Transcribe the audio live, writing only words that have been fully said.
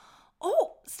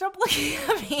looking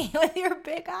at me with your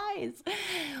big eyes.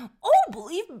 Oh,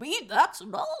 believe me, that's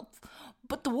enough.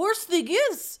 But the worst thing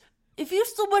is, if you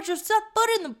so much as set foot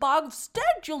in the bog of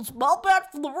stench, you'll smell bad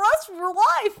for the rest of your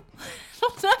life.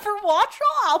 You'll never wash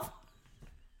off.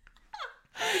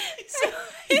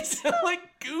 You sound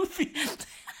like Goofy.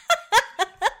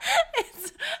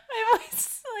 My voice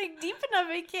is like deep enough.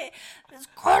 I can't. It's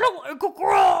kind of like a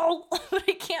growl, but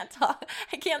I can't talk.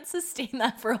 I can't sustain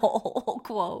that for a whole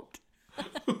quote.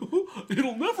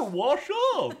 It'll never wash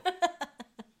off.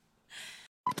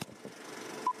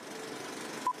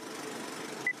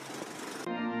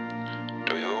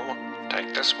 Do you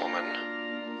take this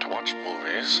woman to watch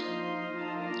movies?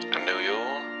 And do you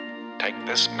take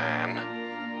this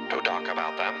man to talk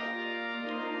about them?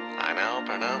 I now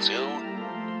pronounce you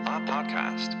a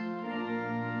podcast.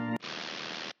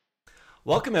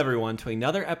 Welcome, everyone, to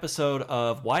another episode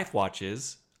of Wife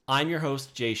Watches. I'm your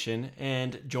host, Jason,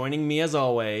 and joining me, as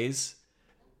always,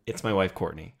 it's my wife,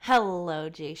 Courtney. Hello,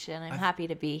 Jason. I'm happy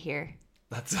to be here.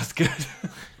 That's good.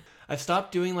 I've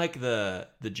stopped doing, like, the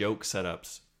joke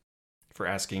setups for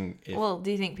asking if... Well,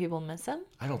 do you think people miss them?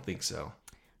 I don't think so.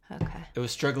 Okay. I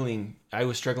was struggling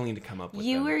to come up with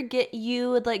You them.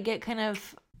 You would get kind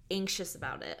of anxious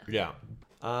about it. Yeah.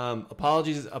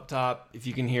 Apologies up top if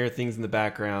you can hear things in the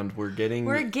background. We're getting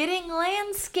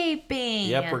landscaping.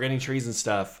 Yep, we're getting trees and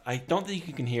stuff. I don't think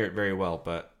you can hear it very well,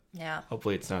 but yeah,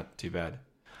 hopefully it's not too bad.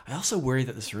 I also worry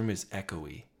that this room is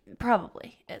echoey.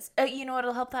 Probably is. You know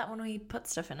what'll help that when we put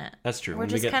stuff in it. That's true. We're when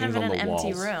just we get kind of things in on an the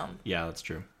empty walls. room. Yeah, that's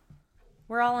true.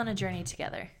 We're all on a journey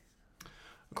together.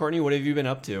 Courtney, what have you been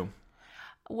up to?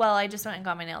 Well, I just went and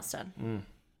got my nails done.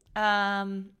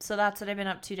 So that's what I've been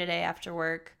up to today after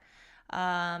work.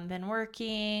 Been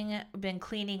working, been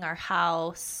cleaning our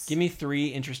house. Give me 3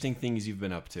 interesting things you've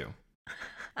been up to.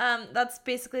 That's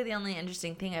basically the only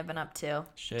interesting thing I've been up to.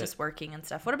 Shit. Just working and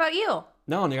stuff. What about you?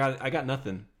 No, I got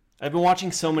nothing. I've been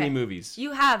watching so many movies.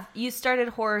 You started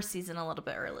horror season a little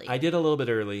bit early. I did a little bit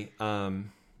early.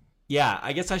 Yeah,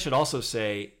 I guess I should also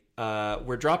say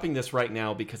we're dropping this right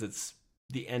now because it's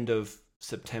the end of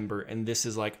September, and this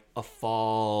is like a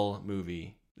fall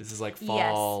movie. This is like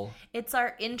fall. Yes, it's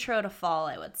our intro to fall,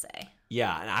 I would say.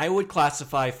 Yeah, and I would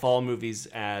classify fall movies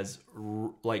as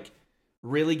like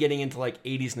really getting into like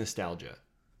 80s nostalgia.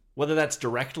 Whether that's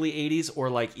directly 80s or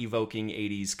like evoking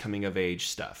 80s coming of age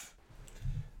stuff.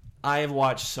 I have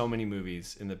watched so many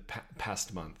movies in the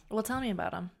past month. Well, tell me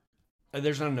about them.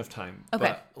 There's not enough time. Okay,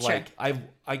 but like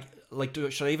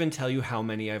should I even tell you how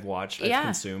many I've watched? I've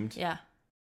consumed. Yeah.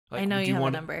 Like, I know you have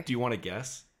a number. Do you want to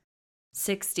guess?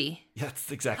 60. Yeah,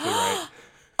 that's exactly right.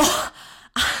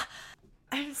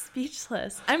 I'm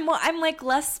speechless. I'm like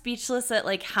less speechless at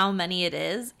like how many it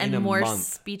is and more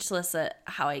speechless at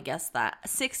how I guessed that.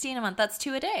 60 in a month. That's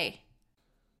 2 a day.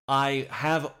 I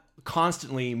have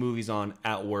constantly movies on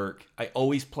at work. I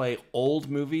always play old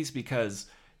movies because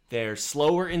they're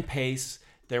slower in pace.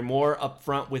 They're more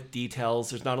upfront with details.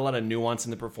 There's not a lot of nuance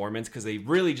in the performance because they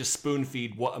really just spoon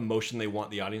feed what emotion they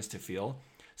want the audience to feel.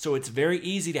 So it's very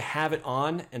easy to have it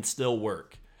on and still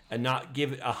work and not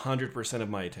give it 100% of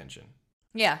my attention.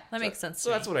 Yeah, that makes sense.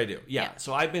 So that's what I do. Yeah.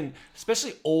 So I've been,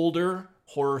 especially older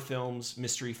horror films,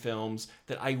 mystery films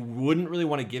that I wouldn't really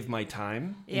want to give my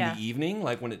time in the evening,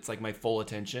 like when it's like my full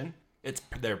attention.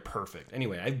 They're perfect.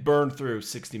 Anyway, I've burned through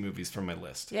 60 movies from my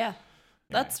list. Yeah.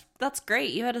 That's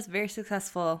great. You had a very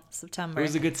successful September. It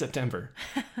was a good September.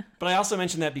 But I also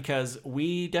mentioned that because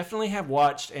we definitely have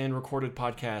watched and recorded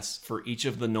podcasts for each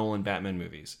of the Nolan Batman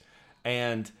movies.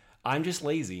 And I'm just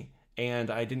lazy. And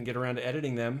I didn't get around to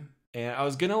editing them. And I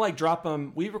was going to like drop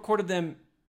them. We recorded them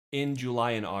in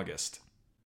July and August.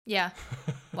 Yeah.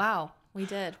 Wow. We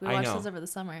did. We watched those over the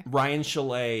summer. Ryan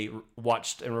Chalet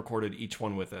watched and recorded each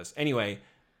one with us. Anyway,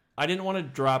 I didn't want to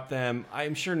drop them.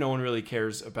 I'm sure no one really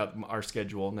cares about our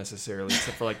schedule necessarily,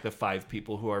 except for like the 5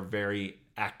 people who are very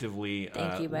actively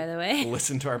Thank you, by the way.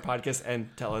 listen to our podcast and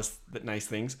tell us nice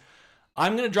things.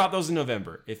 I'm going to drop those in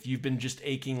November if you've been just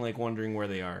aching, like wondering where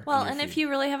they are. Well, and if you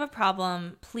really have a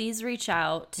problem, please reach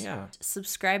out. Yeah.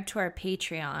 Subscribe to our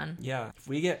Patreon. Yeah. If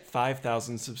we get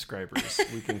 5,000 subscribers,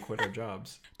 we can quit our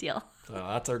jobs. Deal. So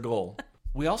that's our goal.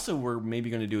 We also were maybe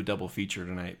going to do a double feature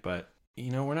tonight, but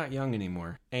we're not young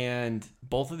anymore. And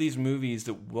both of these movies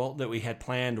that we had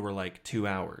planned were like 2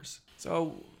 hours.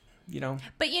 So,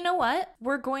 But you know what?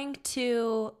 We're going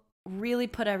to really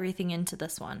put everything into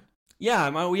this one.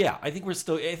 Yeah, I think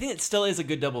it still is a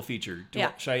good double feature.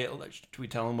 Should we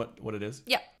tell them what it is?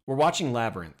 Yeah. We're watching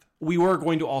Labyrinth. We were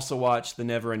going to also watch The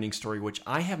Neverending Story, which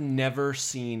I have never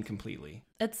seen completely.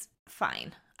 It's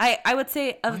fine. I would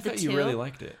say of the two. You really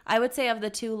liked it. I would say of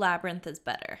the two, Labyrinth is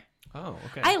better. Oh,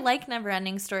 okay. I like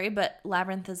Neverending Story, but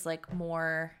Labyrinth is like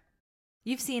more.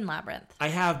 You've seen Labyrinth. I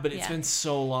have, but it's Yeah. been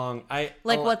so long.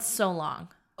 What's so long?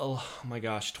 Oh my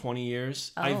gosh, 20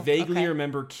 years. Oh, I vaguely okay.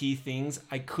 remember key things.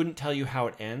 I couldn't tell you how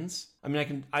it ends. I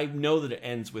mean, I know that it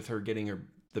ends with her getting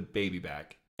the baby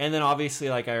back. And then obviously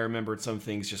like I remembered some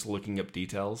things just looking up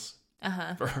details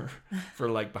for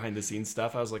like behind the scenes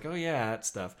stuff. I was like, "Oh yeah, that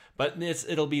stuff." But this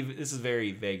is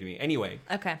very vague to me. Anyway,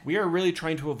 Okay. we are really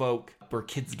trying to evoke we're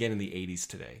kids again in the 80s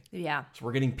today. Yeah. So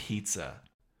we're getting pizza.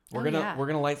 We're yeah.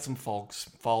 gonna light some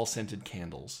fall scented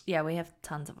candles. Yeah, we have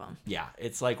tons of them. Yeah,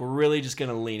 it's like we're really just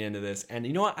gonna lean into this. And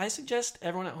you know what? I suggest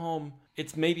everyone at home.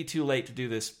 It's maybe too late to do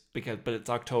this but it's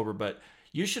October. But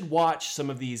you should watch some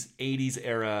of these '80s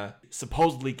era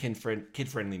supposedly kid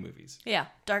friendly movies. Yeah.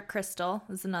 Dark Crystal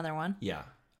is another one. Yeah,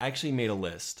 I actually made a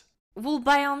list Well,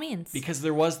 by all means. because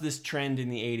there was this trend in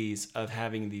the '80s of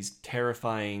having these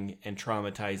terrifying and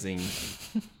traumatizing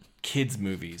kids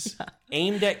movies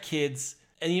aimed at kids.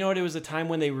 And you know what? It was a time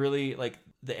when they really, like,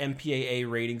 the MPAA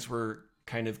ratings were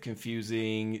kind of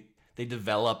confusing. They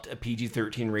developed a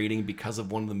PG-13 rating because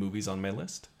of one of the movies on my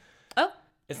list. Oh.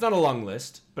 It's not a long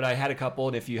list, but I had a couple,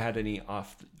 and if you had any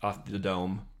off the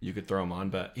dome, you could throw them on.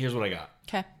 But here's what I got.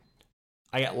 Okay.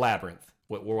 I got Labyrinth,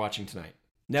 what we're watching tonight.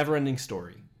 Neverending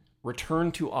Story.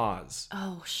 Return to Oz.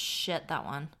 Oh, shit, that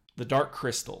one. The Dark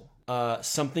Crystal.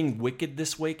 Something Wicked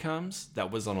This Way Comes. That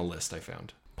was on a list I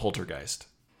found. Poltergeist.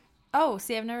 Oh,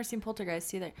 see, I've never seen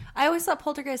Poltergeist either. I always thought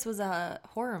Poltergeist was a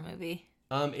horror movie.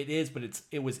 It is, but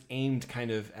it was aimed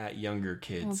kind of at younger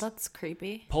kids. Well, that's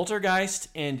creepy. Poltergeist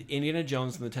and Indiana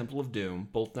Jones and the Temple of Doom,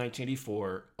 both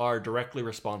 1984, are directly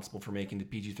responsible for making the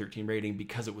PG-13 rating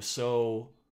because it was so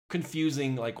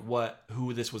confusing, like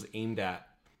who this was aimed at.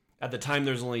 At the time,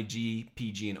 there's only G,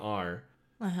 PG, and R,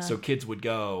 so kids would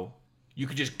go. You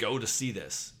could just go to see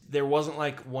this. There wasn't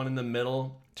like one in the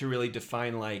middle to really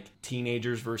define like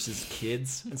teenagers versus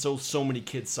kids, and so many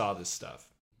kids saw this stuff.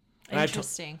 And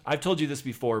Interesting. I've told you this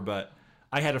before, but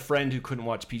I had a friend who couldn't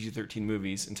watch PG-13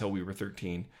 movies until we were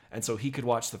 13, and so he could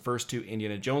watch the first two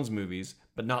Indiana Jones movies,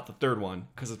 but not the third one,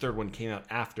 because the third one came out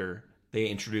after they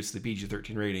introduced the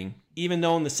PG-13 rating. Even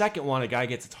though in the second one, a guy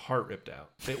gets its heart ripped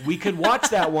out. But we could watch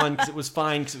that one because it was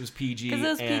fine, because it was PG. Because it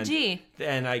was PG.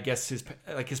 And I guess his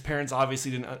parents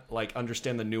obviously didn't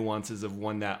understand the nuances of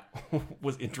one that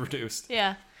was introduced.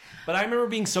 Yeah. But I remember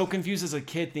being so confused as a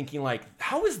kid, thinking like,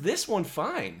 how is this one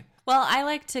fine? Well, I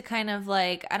like to kind of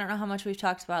like, I don't know how much we've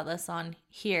talked about this on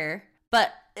here,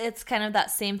 but it's kind of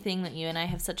that same thing that you and I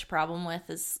have such a problem with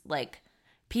is like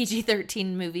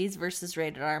PG-13 movies versus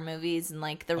rated R movies, and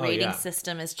like the rating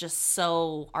system is just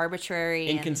so arbitrary.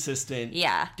 Inconsistent.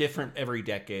 Yeah. Different every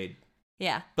decade.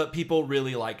 Yeah. But people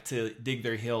really like to dig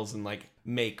their heels and like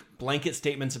make blanket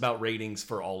statements about ratings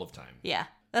for all of time. Yeah.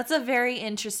 That's a very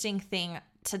interesting thing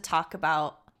to talk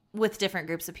about with different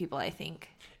groups of people, I think.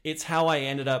 It's how I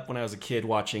ended up when I was a kid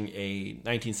watching a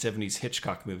 1970s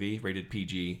Hitchcock movie, rated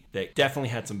PG, that definitely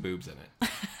had some boobs in it.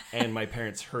 And my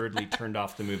parents hurriedly turned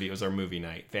off the movie. It was our movie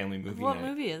night, family movie What night.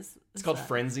 movie is It's called that?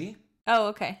 Frenzy. Oh,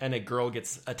 okay. And a girl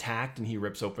gets attacked and he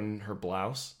rips open her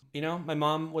blouse. You know, my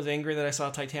mom was angry that I saw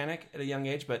Titanic at a young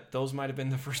age, but those might have been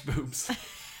the first boobs.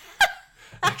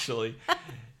 Actually.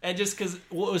 And just because,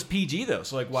 well, it was PG though,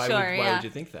 so like why would you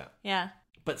think that? Yeah.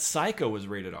 But Psycho was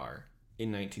rated R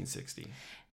in 1960.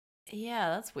 Yeah,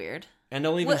 that's weird. And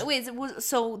only Wait,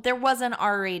 so there was an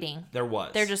R rating. There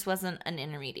was. There just wasn't an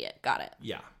intermediate. Got it.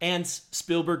 Yeah. And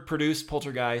Spielberg produced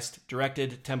Poltergeist,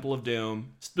 directed Temple of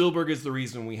Doom. Spielberg is the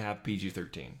reason we have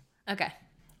PG-13. Okay.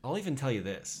 I'll even tell you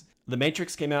this. The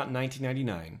Matrix came out in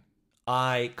 1999.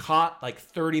 I caught like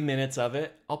 30 minutes of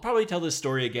it. I'll probably tell this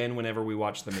story again whenever we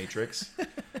watch The Matrix.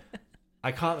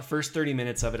 I caught the first 30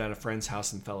 minutes of it at a friend's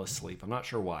house and fell asleep. I'm not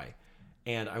sure why.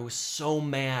 And I was so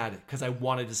mad because I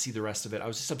wanted to see the rest of it. I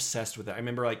was just obsessed with it. I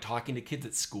remember like talking to kids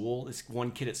at school. This one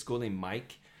kid at school named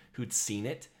Mike who'd seen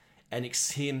it, and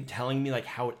him telling me like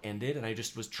how it ended. And I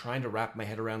just was trying to wrap my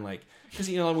head around like, because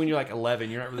you know when you're like 11,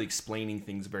 you're not really explaining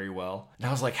things very well. And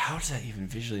I was like, how does that even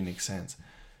visually make sense?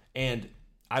 And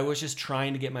I was just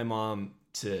trying to get my mom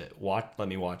to let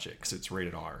me watch it because it's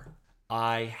rated R.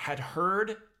 I had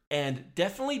heard and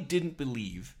definitely didn't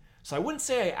believe. So I wouldn't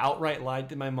say I outright lied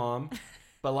to my mom,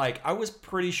 but like I was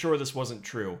pretty sure this wasn't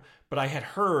true. But I had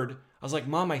heard, I was like,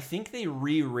 Mom, I think they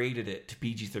re-rated it to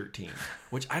PG-13,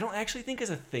 which I don't actually think is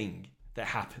a thing that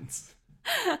happens.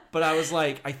 But I was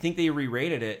like, I think they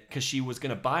re-rated it because she was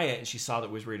going to buy it and she saw that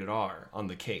it was rated R on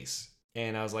the case.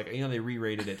 And I was like, you know, they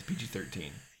re-rated it to PG-13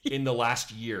 in the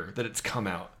last year that it's come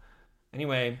out.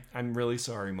 Anyway, I'm really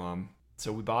sorry, Mom.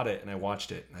 So we bought it and I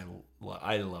watched it and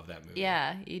I love that movie.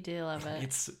 Yeah, you do love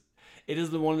it. It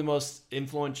is one of the most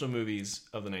influential movies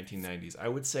of the 1990s. I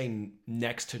would say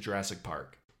next to Jurassic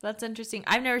Park. That's interesting.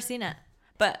 I've never seen it.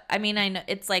 But I mean, I know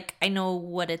it's like I know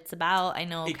what it's about. I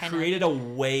know it created a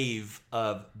wave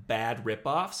of bad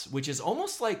ripoffs, which is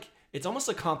almost like it's almost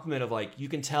a compliment of like you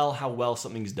can tell how well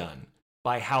something's done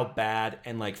by how bad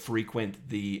and like frequent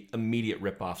the immediate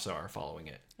ripoffs are following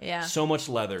it. Yeah. So much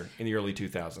leather in the early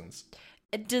 2000s.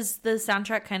 Does the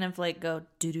soundtrack kind of like go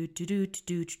do do do do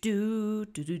do do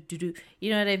do do do do? You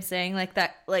know what I'm saying? Like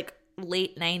that, like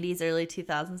late 90s, early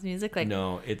 2000s music. Like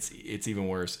no, it's even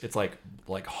worse. It's like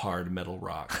hard metal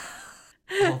rock.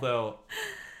 Although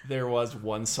there was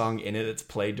one song in it that's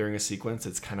played during a sequence.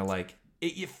 It's kind of like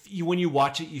when you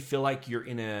watch it, you feel like you're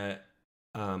in a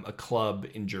club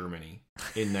in Germany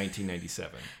in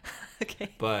 1997. Okay.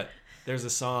 But there's a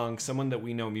song, someone that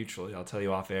we know mutually, I'll tell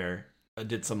you off air,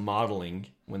 did some modeling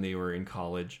when they were in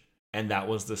college, and that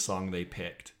was the song they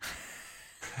picked.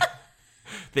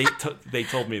 They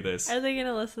told me this. Are they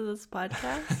gonna listen to this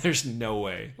podcast? There's no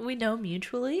way. We know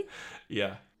mutually?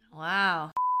 Yeah.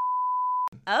 Wow.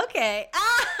 Okay.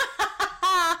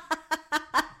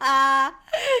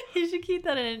 You should keep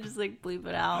that in and just like bleep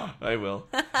it out. I will.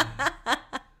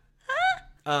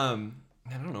 I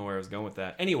don't know where I was going with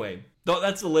that. Anyway,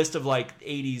 that's the list of like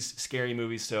 80s scary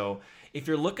movies. So if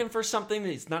you're looking for something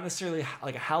that's not necessarily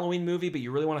like a Halloween movie, but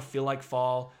you really want to feel like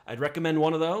fall, I'd recommend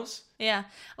one of those. Yeah.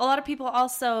 A lot of people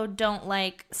also don't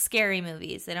like scary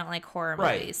movies. They don't like horror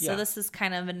movies. Yeah. So this is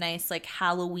kind of a nice like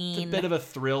Halloween. It's a bit of a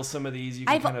thrill, some of these. You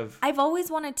can I've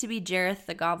always wanted to be Jareth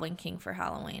the Goblin King for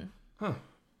Halloween. Huh.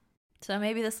 So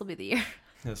maybe this will be the year.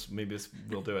 Maybe this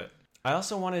will do it. I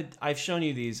also I've shown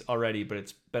you these already, but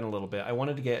it's been a little bit. I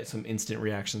wanted to get some instant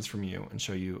reactions from you and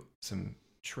show you some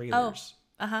trailers.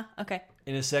 Oh, okay.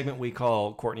 In a segment we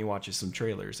call Courtney Watches Some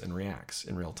Trailers and Reacts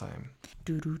in real time.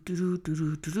 Do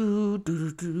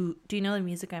you know the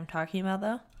music I'm talking about,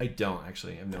 though? I don't,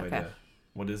 actually. I have no idea.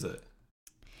 What is it?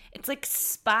 It's like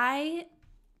spy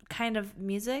kind of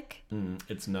music.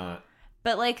 It's not.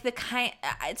 But like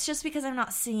it's just because I'm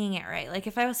not singing it right. Like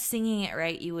if I was singing it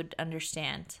right, you would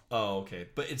understand. Oh, okay.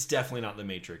 But it's definitely not The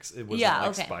Matrix. It wasn't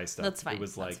like spy stuff. That's fine. It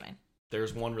was like,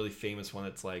 there's one really famous one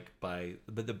that's like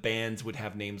but the bands would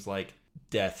have names like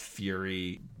Death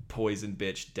Fury, Poison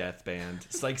Bitch, Death Band.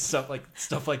 It's like stuff like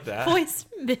that. Poison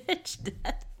Bitch,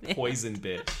 Death Band. Poison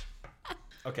Bitch.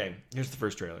 Okay, here's the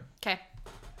first trailer. Okay.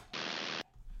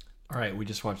 All right, we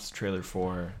just watched the trailer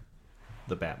for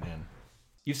The Batman.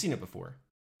 You've seen it before.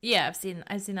 Yeah, I've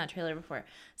seen that trailer before.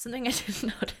 Something I didn't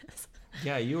notice.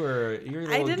 Yeah, you're a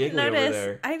little giggly over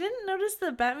there. I didn't notice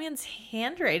that Batman's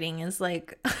handwriting is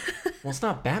like Well, it's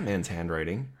not Batman's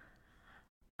handwriting.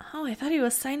 Oh, I thought he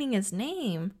was signing his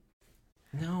name.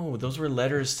 No, those were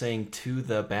letters saying to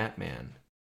the Batman.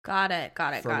 Got it.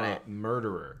 From a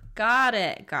murderer. Got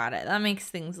it. That makes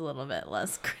things a little bit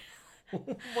less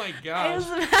Oh my gosh. I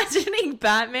was imagining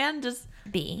Batman just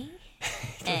B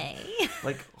A.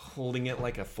 Like holding it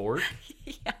like a fork?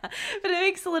 Yeah, but it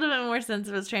makes a little bit more sense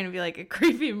if it was trying to be like a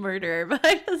creepy murderer. But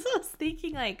I just was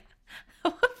thinking like,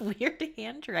 what weird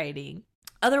handwriting.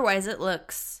 Otherwise, it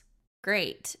looks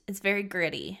great. It's very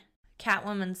gritty.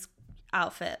 Catwoman's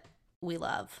outfit, we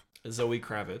love. Zoe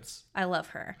Kravitz. I love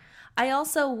her. I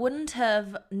also wouldn't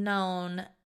have known,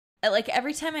 like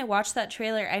every time I watch that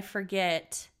trailer, I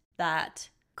forget that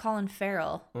Colin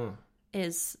Farrell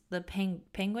is the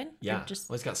penguin. Yeah, well,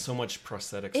 he's got so much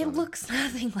prosthetics It on looks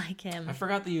nothing like him. I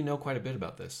forgot that you know quite a bit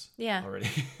about this. Yeah. Already.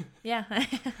 Yeah.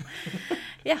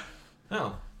 Yeah.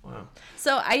 Oh, wow.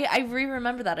 So I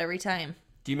remember that every time.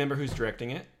 Do you remember who's directing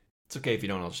it? It's okay if you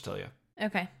don't, I'll just tell you.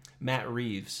 Okay. Matt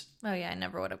Reeves. Oh, yeah, I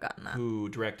never would have gotten that. Who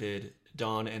directed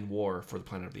Dawn and War for the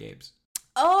Planet of the Apes.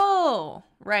 Oh,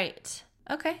 right.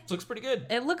 Okay. It looks pretty good.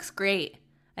 It looks great.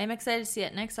 I'm excited to see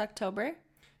it next October.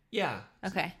 Yeah.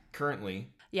 Okay. Currently.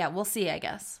 Yeah, we'll see, I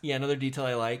guess. Yeah, another detail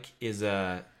I like is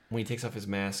when he takes off his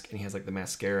mask and he has like the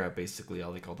mascara, basically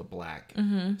all they call the black,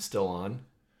 still on.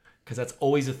 Because that's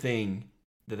always a thing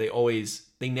that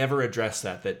they never address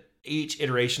that each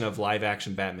iteration of live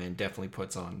action Batman definitely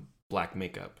puts on black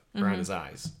makeup around his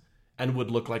eyes and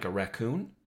would look like a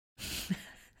raccoon.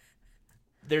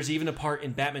 There's even a part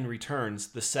in Batman Returns,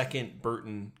 the second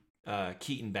Burton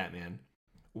Keaton Batman,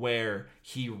 where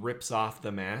he rips off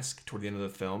the mask toward the end of the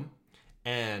film,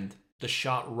 and the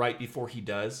shot right before he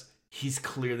does, he's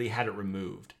clearly had it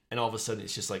removed, and all of a sudden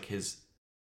it's just like his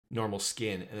normal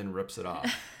skin, and then rips it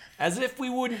off. As if we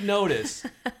wouldn't notice.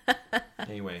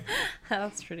 Anyway.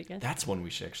 That's pretty good. That's one we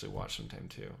should actually watch sometime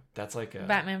too. That's like a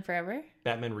Batman Forever?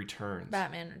 Batman Returns.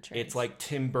 Batman Returns. It's like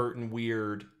Tim Burton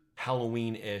weird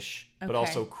Halloween-ish, but Okay.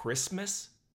 also Christmas.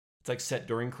 It's like set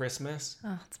during Christmas.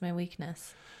 Oh, it's my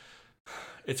weakness.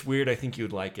 It's weird. I think you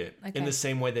would like it. Okay. In the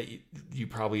same way that you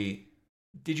probably...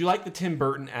 Did you like the Tim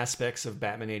Burton aspects of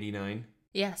Batman 89?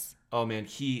 Yes. Oh, man.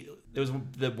 It was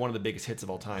one of the biggest hits of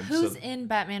all time. Who's in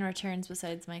Batman Returns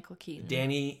besides Michael Keaton?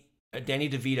 Danny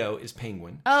DeVito is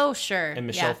Penguin. Oh, sure. And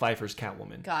Michelle Pfeiffer's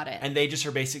Catwoman. Got it. And they just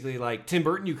are basically like, Tim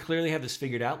Burton, you clearly have this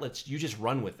figured out. You just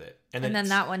run with it. And then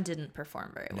that one didn't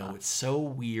perform very well. No, it's so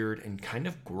weird and kind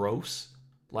of gross.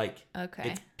 Like,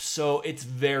 okay. It's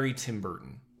very Tim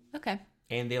Burton. Okay.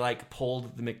 And they like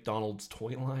pulled the McDonald's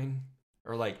toy line.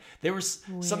 Or like, there was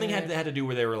something had to do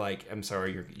where they were like, I'm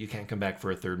sorry, you can't come back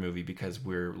for a third movie because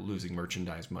we're losing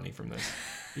merchandise money from this.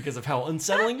 Because of how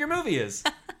unsettling your movie is.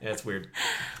 Yeah, it's weird.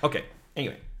 Okay,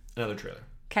 anyway, another trailer.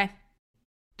 Okay.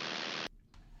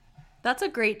 That's a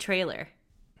great trailer.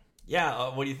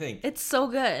 Yeah, what do you think? It's so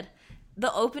good.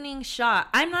 The opening shot,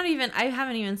 I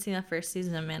haven't even seen the first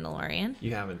season of Mandalorian.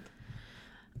 You haven't.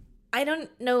 I don't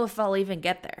know if I'll even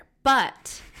get there,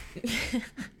 but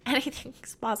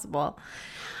anything's possible.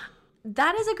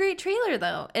 That is a great trailer,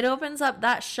 though. It opens up,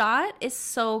 that shot is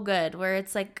so good, where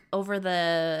it's like over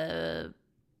the...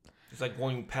 It's like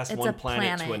going past one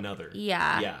planet to another.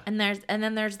 Yeah. And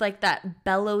then there's like that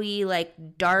bellowy, like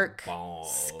dark,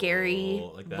 scary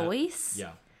like that. voice.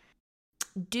 Yeah.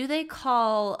 Do they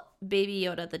call Baby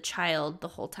Yoda the child the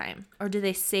whole time? Or do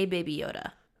they say Baby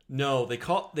Yoda? No, they've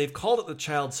called it the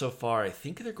child so far. I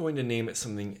think they're going to name it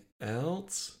something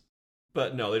else.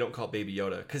 But no, they don't call it Baby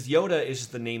Yoda. Because Yoda is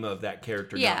just the name of that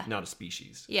character, not a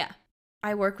species. Yeah.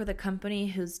 I work with a company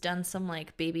who's done some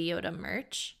like Baby Yoda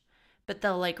merch. But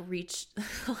they'll like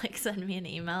send me an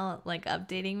email like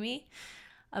updating me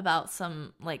about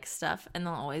some like stuff. And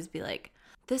they'll always be like,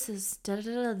 this is the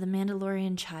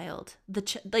Mandalorian child.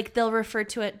 Like they'll refer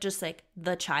to it just like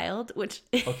the child, which...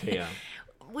 Okay, yeah.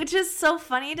 Which is so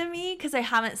funny to me because I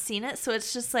haven't seen it. So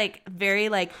it's just like very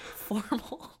like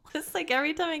formal. It's like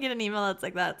every time I get an email that's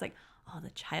like that, it's like, oh,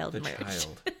 the child merch.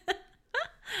 Child.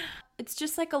 It's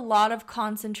just like a lot of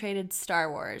concentrated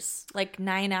Star Wars. Like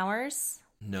 9 hours.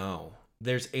 No.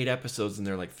 There's 8 episodes and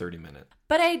they're like 30 minutes.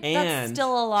 But that's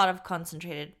still a lot of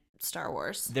concentrated Star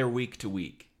Wars. They're week to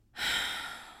week.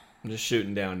 I'm just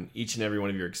shooting down each and every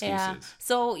one of your excuses. Yeah.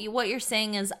 So what you're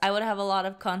saying is I would have a lot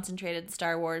of concentrated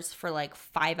Star Wars for like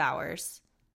 5 hours.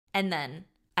 And then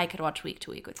I could watch week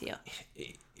to week with you.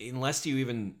 Unless you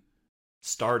even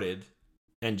started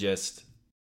and just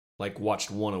like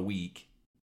watched one a week.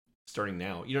 Starting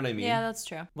now. You know what I mean? Yeah, that's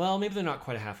true. Well, maybe they're not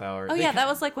quite a half hour. Oh, yeah, that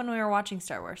was like when we were watching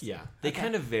Star Wars. Yeah. They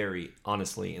kind of vary,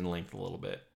 honestly, in length a little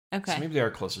bit. Okay. So maybe they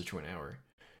are closer to an hour.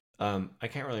 I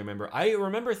can't really remember. I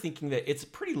remember thinking that it's a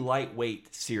pretty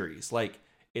lightweight series. Like,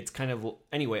 it's kind of...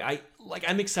 Anyway,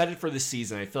 I'm excited for this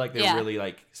season. I feel like they're really,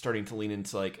 like, starting to lean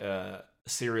into, like, a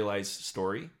serialized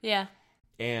story. Yeah.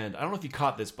 And I don't know if you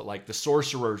caught this, but, like, the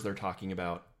sorcerers they're talking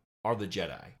about are the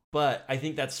Jedi. But I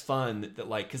think that's fun that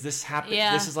like because this happened.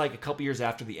 Yeah. This is like a couple years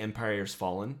after the Empire has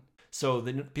fallen, so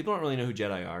people don't really know who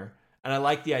Jedi are. And I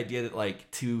like the idea that like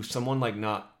to someone like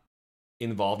not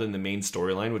involved in the main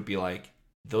storyline would be like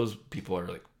those people are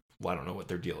like, well, I don't know what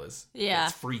their deal is. Yeah,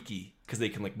 it's freaky because they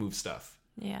can like move stuff.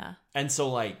 Yeah, and so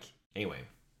like anyway,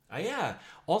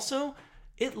 Also,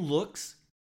 it looks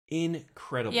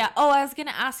incredible. Yeah. Oh, I was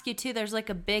gonna ask you too. There's like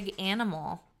a big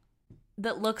animal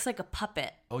that looks like a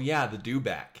puppet. Oh, yeah, the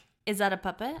dewback. Is that a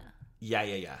puppet?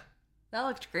 Yeah. That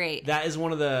looked great. That is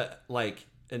one of the, like,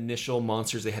 initial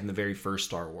monsters they had in the very first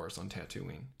Star Wars on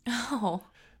Tatooine. Oh,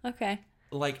 okay.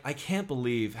 Like, I can't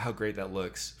believe how great that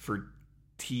looks for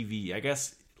TV. I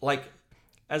guess, like,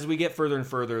 as we get further and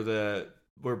further,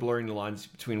 we're blurring the lines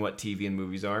between what TV and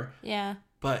movies are. Yeah.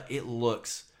 But it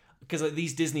looks... Because like,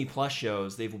 these Disney Plus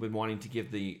shows, they've been wanting to give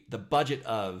the budget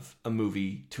of a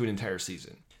movie to an entire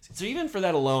season. So even for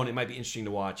that alone, it might be interesting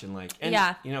to watch. And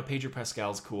you know, Pedro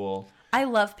Pascal's cool. I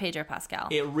love Pedro Pascal.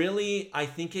 It really, I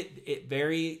think it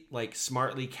very like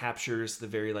smartly captures the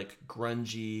very like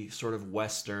grungy sort of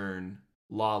Western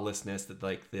lawlessness that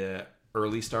like the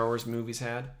early Star Wars movies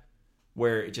had,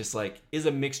 where it just like is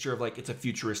a mixture of like, it's a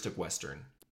futuristic Western.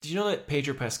 Did you know that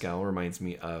Pedro Pascal reminds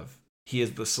me of, he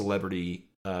is the celebrity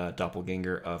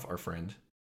doppelganger of our friend,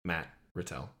 Matt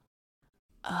Rittel.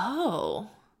 Oh.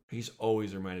 He's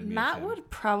always reminded me Matt of him. would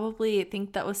probably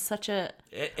think that was such a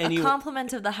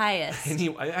compliment of the highest.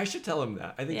 I should tell him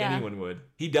that. I think anyone would.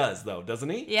 He does, though, doesn't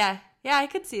he? Yeah. Yeah, I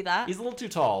could see that. He's a little too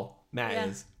tall, Matt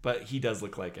is, but he does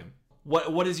look like him.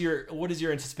 What is your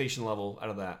anticipation level out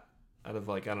of that? Out of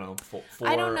like, I don't know, four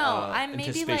I don't know. I'm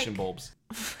anticipation maybe bulbs.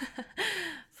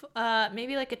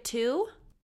 Maybe like a 2.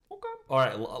 Okay. All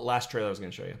right, last trailer I was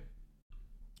going to show you.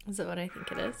 Is that what I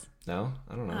think it is? No,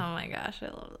 I don't know. Oh my gosh, I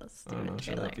love this I don't know. stupid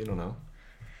Shut trailer. up. You don't know.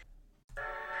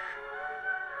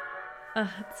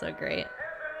 Oh, it's so great.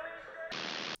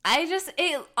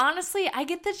 Honestly, I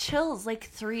get the chills like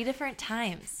 3 different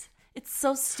times. It's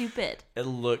so stupid. It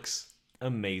looks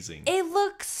amazing. It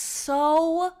looks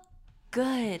so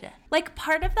good. Like,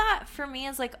 part of that for me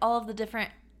is like all of the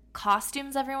different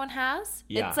costumes everyone has.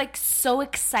 Yeah. It's like so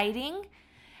exciting.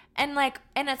 And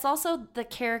it's also the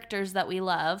characters that we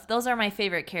love. Those are my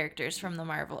favorite characters from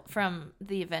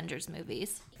the Avengers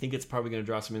movies. I think it's probably going to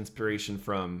draw some inspiration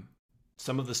from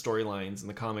some of the storylines in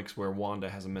the comics where Wanda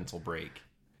has a mental break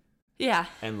Yeah.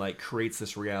 and like creates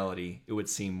this reality, it would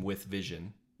seem, with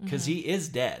Vision. Because he is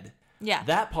dead. Yeah.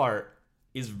 That part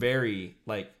is very,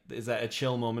 like, is that a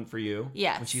chill moment for you?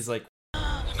 Yes. When she's like,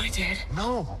 Am I dead?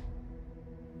 No.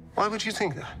 Why would you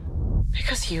think that?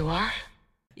 Because you are.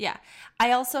 Yeah.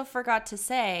 I also forgot to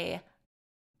say,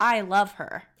 I love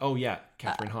her. oh yeah,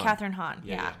 Catherine Hahn. Catherine Hahn.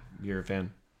 Yeah, Yeah. yeah. You're a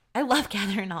fan. I love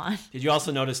Catherine Hahn. Did you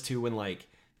also notice too when like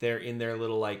they're in their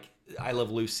little like I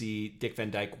Love Lucy, Dick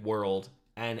Van Dyke world,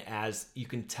 and as you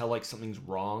can tell like something's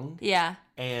wrong, Yeah.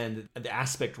 and the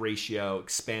aspect ratio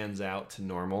expands out to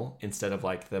normal instead of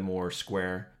like the more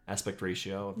square aspect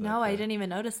ratio. Of No, I didn't even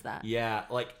notice that. Yeah,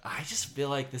 like I just feel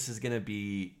like this is gonna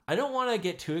be. I don't want to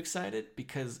get too excited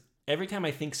because every time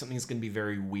I think something's gonna be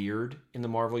very weird in the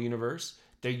Marvel universe,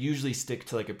 they usually stick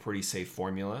to like a pretty safe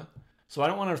formula. So I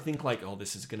don't want to think like, oh,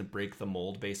 this is going to break the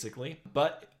mold, basically.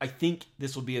 But I think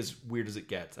this will be as weird as it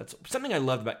gets. That's something I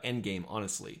loved about Endgame,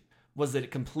 honestly, was that it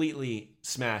completely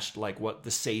smashed like what the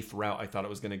safe route I thought it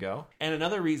was going to go. And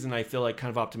another reason I feel like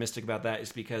kind of optimistic about that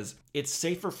is because it's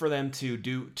safer for them to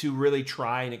really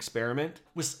try and experiment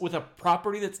with a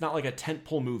property that's not like a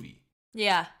tentpole movie.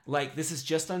 Yeah. Like this is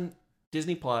just on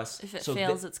Disney Plus. If it so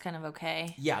fails, it's kind of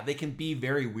okay. yeah, they can be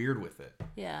very weird with it.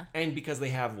 Yeah. And because they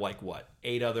have like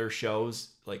 8 other shows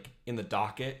like in the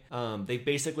docket, they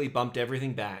basically bumped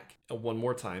everything back one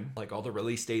more time, like all the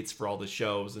release dates for all the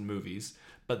shows and movies.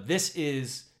 But this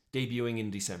is debuting in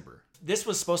December. This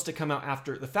was supposed to come out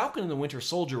after The Falcon and the Winter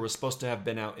Soldier was supposed to have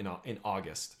been out in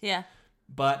August, Yeah.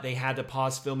 but they had to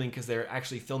pause filming because they're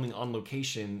actually filming on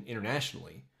location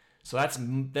internationally. So that's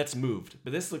moved.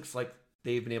 But this looks like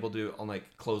they've been able to do it on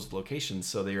like closed locations,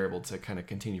 so they are able to kind of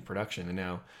continue production. And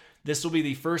now this will be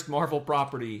the first Marvel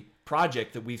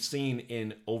project that we've seen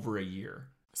in over a year.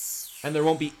 And there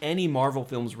won't be any Marvel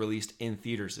films released in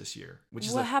theaters this year, which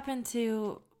is What happened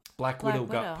to... Black Black Widow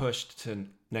got Widow? pushed to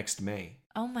next May.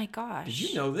 Oh my gosh. Did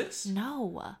you know this?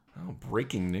 No. Oh,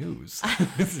 breaking news.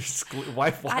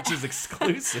 Wife Watches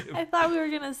exclusive. I thought we were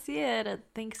going to see it at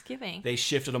Thanksgiving. They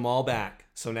shifted them all back.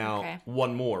 So now Okay.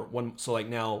 one more. So like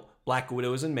now Black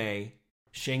Widow is in May,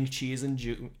 Shang-Chi is in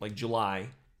July,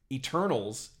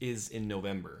 Eternals is in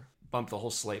November. Bump the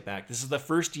whole slate back. This is the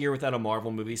first year without a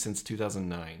Marvel movie since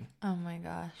 2009. Oh my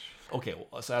gosh. Okay,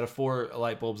 so out of 4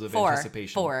 light bulbs of 4.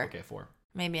 anticipation. 4. Okay, 4.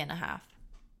 Maybe and a half.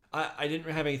 I didn't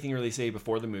have anything really to say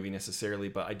before the movie necessarily,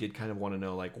 but I did kind of want to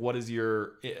know, like, what is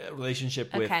your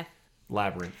relationship with Okay.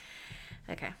 Labyrinth?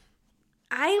 Okay.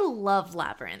 I love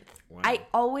Labyrinth. Wow. I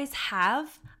always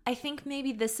have. I think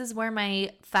maybe this is where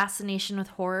my fascination with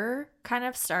horror kind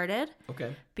of started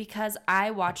Okay. because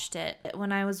I watched it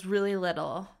when I was really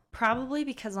little. Probably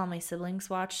because all my siblings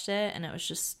watched it and it was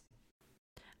just...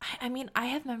 I mean, I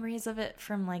have memories of it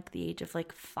from like the age of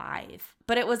like 5.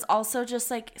 But it was also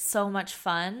just like so much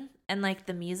fun. And like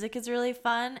the music is really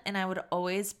fun. And I would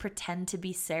always pretend to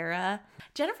be Sarah.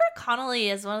 Jennifer Connelly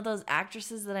is one of those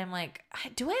actresses that I'm like,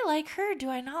 do I like her? Do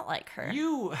I not like her?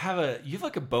 You have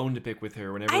like a bone to pick with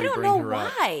her whenever I we don't bring know her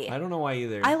up. why. I don't know why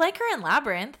either. I like her in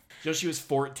Labyrinth. You know, she was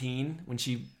 14 when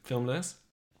she filmed this.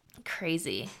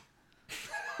 Crazy.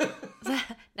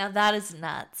 Now that is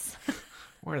nuts.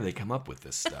 Where do they come up with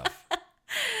this stuff?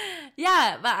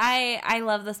 Yeah, but I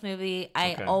love this movie.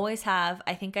 I Okay. always have.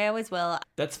 I think I always will.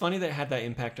 That's funny that it had that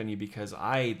impact on you because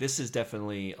this is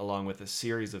definitely, along with a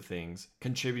series of things,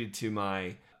 contributed to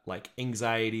my like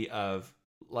anxiety of,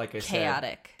 like I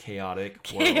said, chaotic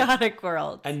world. Chaotic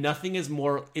world. And nothing is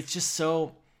more, it's just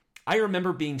so, I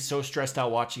remember being so stressed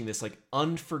out watching this like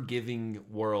unforgiving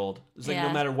world. It was like Yeah.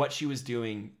 no matter what she was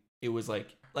doing, it was like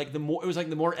the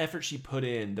more effort she put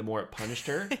in, the more it punished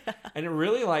her. And it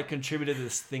really like contributed to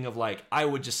this thing of like, I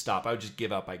would just stop. I would just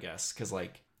give up, I guess. Cause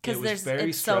like, it Because was very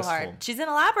it's stressful. so hard. She's in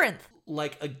a labyrinth.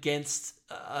 Like against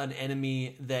an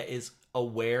enemy that is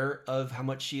aware of how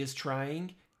much she is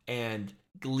trying and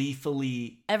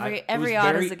gleefully Every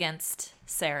odd is against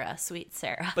Sarah, sweet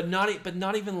Sarah. but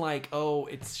not even like, oh,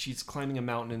 she's climbing a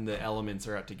mountain and the elements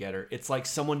are out to get her. It's like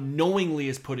someone knowingly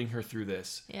is putting her through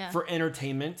this Yeah. for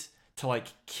entertainment to like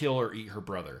kill or eat her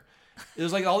brother. It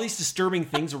was like all these disturbing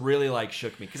things really like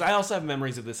shook me, because I also have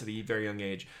memories of this at a very young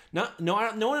age. No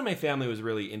one in my family was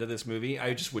really into this movie.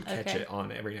 I just would catch it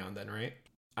on every now and then, right?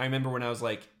 I remember when I was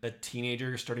like a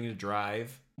teenager starting to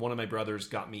drive, one of my brothers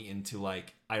got me into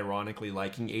like ironically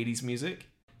liking 80s music.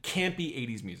 Campy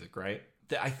 80s music, right?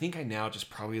 That I think I now just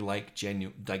probably like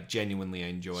genuinely I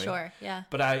enjoy. Sure, yeah.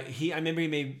 But I remember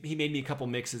he made me a couple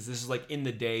mixes. This is like in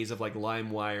the days of like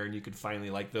LimeWire, and you could finally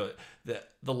like the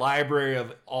library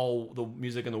of all the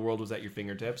music in the world was at your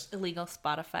fingertips. Illegal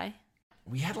Spotify.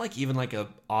 We had like even like a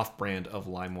off-brand of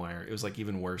LimeWire. It was like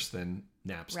even worse than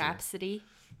Napster. Rhapsody.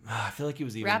 I feel like it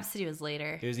was even Rhapsody was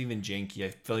later. It was even janky. I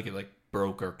feel like it like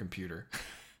broke our computer.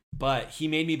 But he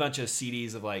made me a bunch of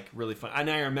CDs of like really fun. And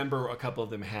I remember a couple of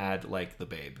them had like The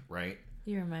Babe, right?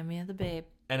 You remind me of The Babe.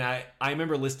 And I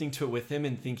remember listening to it with him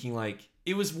and thinking like,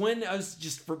 it was when I was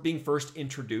just being first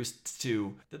introduced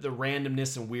to the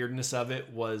randomness and weirdness of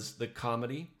it was the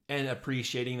comedy, and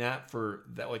appreciating that for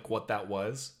that, like what that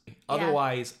was. Yeah.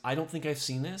 Otherwise, I don't think I've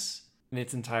seen this in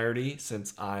its entirety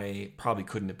since I probably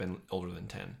couldn't have been older than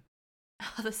 10.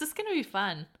 Oh, this is going to be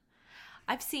fun.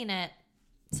 I've seen it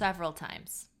several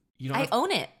times. I own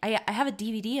it. I have a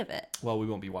DVD of it. Well, we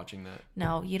won't be watching that.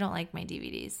 No, you don't like my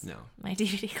DVDs. No. My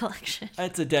DVD collection.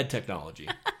 It's a dead technology,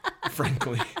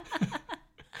 frankly.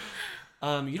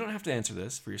 You don't have to answer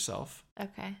this for yourself.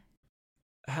 Okay.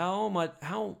 How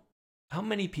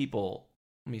many people,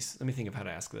 let me think of how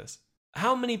to ask this.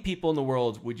 How many people in the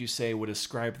world would you say would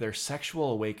ascribe their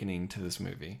sexual awakening to this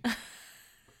movie?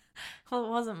 Well, it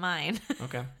wasn't mine.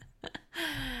 Okay.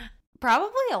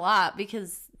 Probably a lot,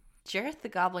 because Jareth the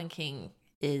Goblin King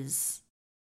is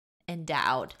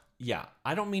endowed. Yeah,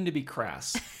 I don't mean to be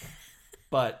crass,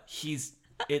 but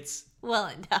it's well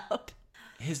endowed.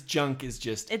 His junk is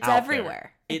just it's out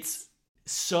everywhere. There. It's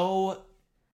so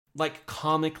like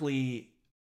comically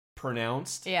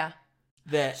pronounced. Yeah.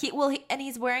 That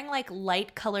he's wearing like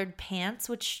light colored pants,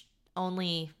 which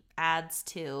only adds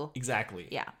to exactly.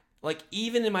 Yeah. Like,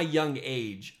 even in my young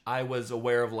age, I was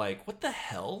aware of, like, what the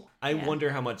hell? I wonder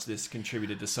how much this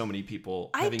contributed to so many people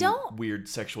having weird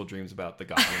sexual dreams about the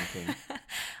Goblin King.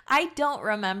 I don't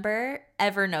remember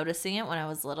ever noticing it when I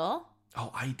was little.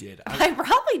 Oh, I did. I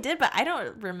probably did, but I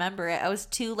don't remember it. I was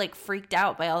too, like, freaked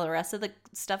out by all the rest of the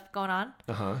stuff going on.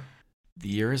 Uh-huh. The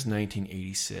year is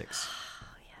 1986. Oh,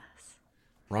 yes.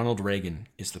 Ronald Reagan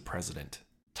is the president.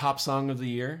 Top song of the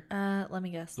year? Let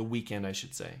me guess. The Weeknd, I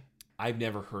should say. I've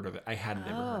never heard of it. I had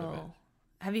never heard of it.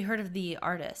 Have you heard of the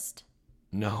artist?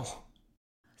 No.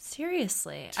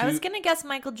 Seriously. I was going to guess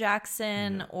Michael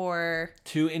Jackson or...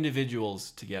 Two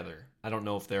individuals together. I don't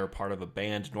know if they're part of a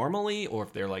band normally or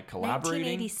if they're like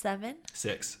collaborating. 1987?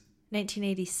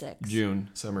 1986. June,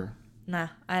 summer. Nah,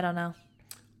 I don't know.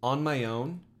 On My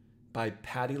Own by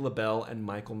Patti LaBelle and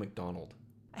Michael McDonald.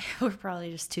 We're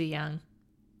probably just too young.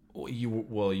 You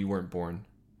weren't born.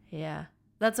 Yeah.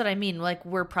 That's what I mean. Like,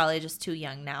 we're probably just too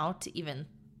young now to even...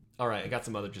 All right, I got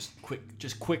some other just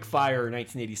quick fire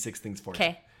 1986 things for you.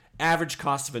 Okay. Average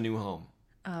cost of a new home.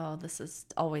 Oh, this is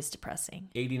always depressing.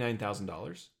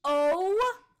 $89,000.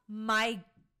 Oh my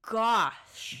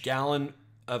gosh. Gallon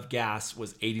of gas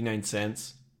was 89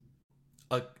 cents.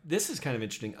 This is kind of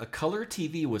interesting. A color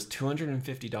TV was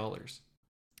 $250.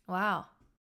 Wow.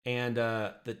 And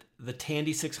the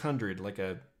Tandy 600, like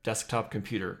a desktop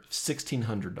computer,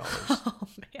 $1,600. Oh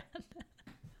man.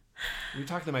 We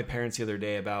talked to my parents the other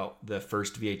day about the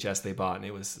first VHS they bought, and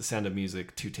it was The Sound of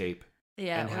Music 2-tape.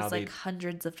 Yeah, and it was like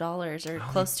hundreds of dollars or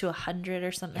close to 100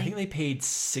 or something. I think they paid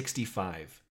 $65.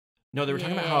 No, they were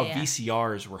talking about how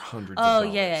VCRs were hundreds of dollars.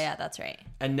 Oh, yeah, that's right.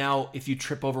 And now if you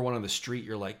trip over one on the street,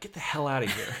 you're like, get the hell out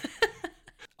of here.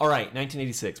 All right,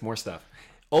 1986, more stuff.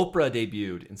 Oprah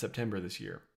debuted in September this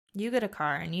year. You get a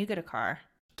car and you get a car.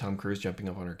 Tom Cruise jumping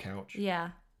up on her couch.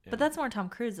 Yeah. But that's more Tom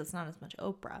Cruise. That's not as much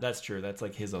Oprah. That's true. That's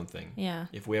like his own thing. Yeah.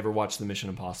 If we ever watch the Mission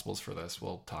Impossibles for this,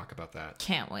 we'll talk about that.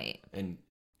 Can't wait. And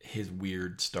his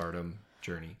weird stardom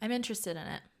journey. I'm interested in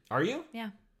it. Are you? Yeah.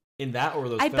 In that or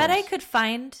those I films? bet I could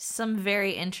find some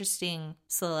very interesting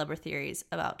celeb theories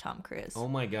about Tom Cruise. Oh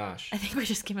my gosh. I think we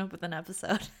just came up with an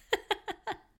episode.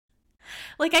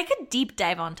 Like, I could deep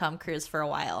dive on Tom Cruise for a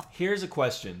while. Here's a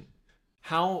question.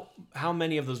 How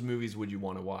many of those movies would you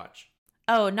want to watch?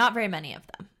 Oh, not very many of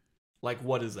them. Like,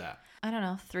 what is that? I don't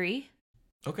know, 3?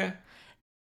 Okay.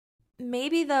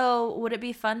 Maybe, though, would it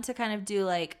be fun to kind of do,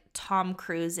 like, Tom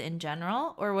Cruise in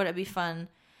general? Or would it be fun...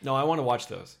 No, I want to watch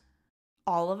those.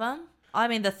 All of them? I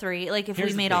mean, the 3. Like, if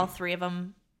we made all 3 of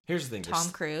them... Here's the thing. Tom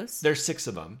Cruise? There's 6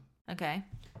 of them. Okay.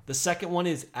 The second one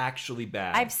is actually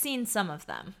bad. I've seen some of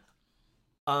them.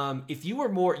 If you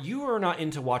are not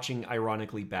into watching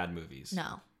ironically bad movies.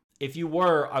 No. If you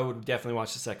were, I would definitely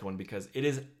watch the second one because it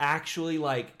is actually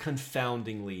like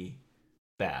confoundingly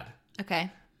bad. Okay.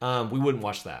 We wouldn't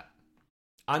watch that.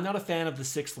 I'm not a fan of the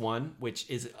sixth one, which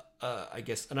is, I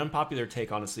guess, an unpopular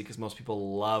take, honestly, because most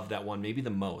people love that one, maybe the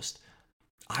most.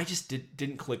 I just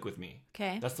didn't click with me.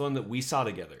 Okay. That's the one that we saw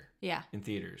together. Yeah. In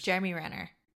theaters. Jeremy Renner.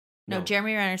 No, No.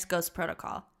 Jeremy Renner's Ghost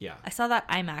Protocol. Yeah. I saw that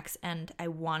IMAX and I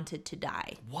wanted to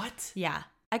die. What? Yeah.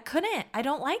 I couldn't. I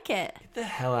don't like it. Get the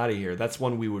hell out of here. That's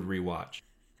one we would rewatch.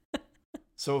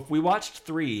 So if we watched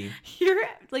 3, You're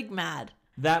like mad.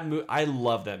 I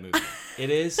love that movie. It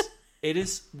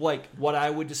is like what I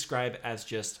would describe as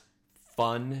just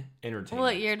fun entertainment.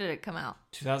 What year did it come out?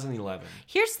 2011.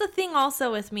 Here's the thing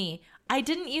also with me. I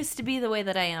didn't used to be the way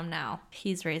that I am now.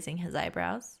 He's raising his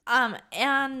eyebrows.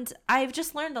 And I've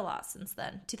just learned a lot since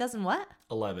then. 2000 what?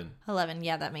 11. 11.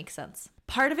 Yeah, that makes sense.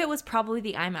 Part of it was probably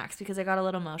the IMAX because I got a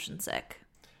little motion sick.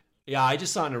 Yeah, I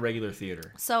just saw it in a regular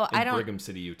theater. So in Brigham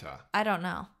City, Utah. I don't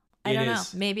know. I don't know.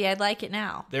 Maybe I'd like it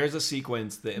now. There's a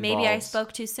sequence that involves... Maybe I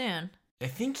spoke too soon. I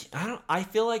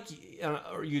feel like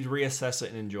you'd reassess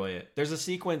it and enjoy it. There's a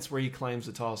sequence where he climbs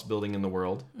the tallest building in the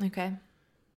world. Okay.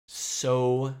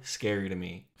 So scary to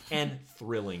me and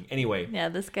thrilling. Anyway. Yeah,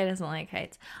 this guy doesn't like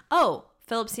heights. Oh,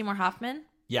 Philip Seymour Hoffman?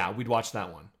 Yeah, we'd watch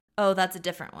that one. Oh, that's a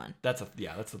different one. That's the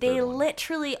third They one.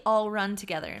 literally all run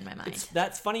together in my mind.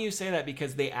 That's funny you say that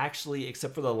because they actually,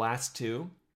 except for the last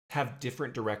two, have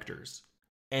different directors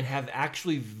and have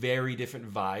actually very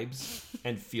different vibes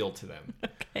and feel to them.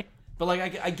 Okay. But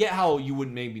like, I get how you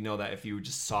wouldn't maybe know that if you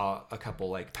just saw a couple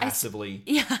like passively.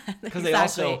 Yeah, because they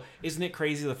also, isn't it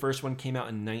crazy? The first one came out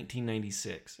in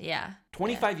 1996. Yeah,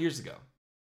 25 years ago.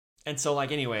 And so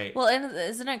like anyway. Well, and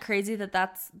isn't it crazy that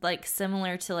that's like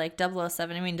similar to like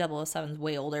 007? I mean, 007's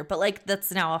way older, but like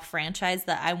that's now a franchise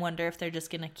that I wonder if they're just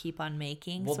gonna keep on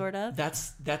making, sort of.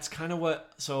 That's kind of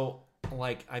what. So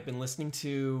like I've been listening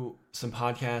to some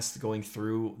podcasts going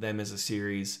through them as a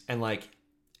series, and like.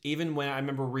 Even when I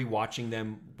remember rewatching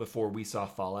them before we saw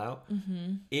Fallout,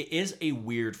 it is a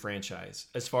weird franchise.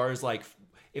 As far as like,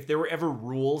 if there were ever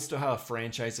rules to how a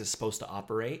franchise is supposed to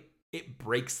operate, it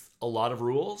breaks a lot of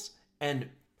rules and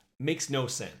makes no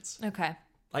sense. Okay.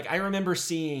 Like I remember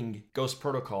seeing Ghost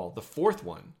Protocol, the fourth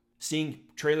one, seeing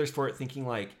trailers for it thinking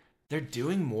like, they're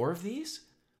doing more of these?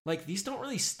 Like these don't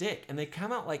really stick. And they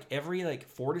come out like every like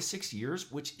 4 to 6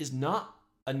 years, which is not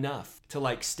enough to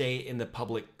like stay in the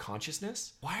public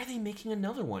consciousness. Why are they making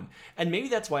another one? And maybe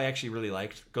that's why I actually really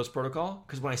liked Ghost Protocol,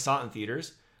 because when I saw it in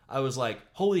theaters, I was like,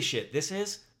 holy shit, this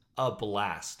is a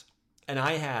blast. And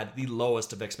I had the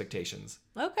lowest of expectations.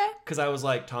 Okay. Because I was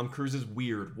like, Tom Cruise is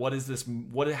weird. What is this?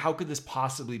 How could this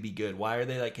possibly be good? Why are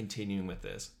they like continuing with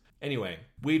this? Anyway,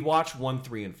 we'd watch 1,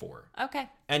 3, and 4. Okay.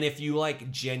 And if you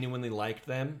like genuinely liked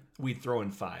them, we'd throw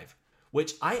in 5.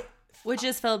 Which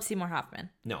is Philip Seymour Hoffman.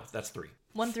 No, that's 3.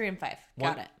 1, 3, and 5.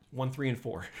 Got it. 1, 3, and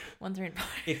 4. 1, 3, and 4.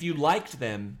 If you liked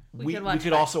them, we could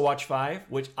 5. also watch 5,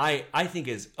 which I think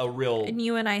is a real and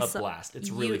you and I saw, blast. It's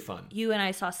really fun. You and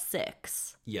I saw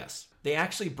 6. Yes. They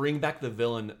actually bring back the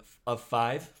villain of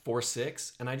 5 for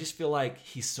 6, and I just feel like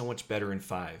he's so much better in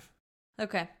 5.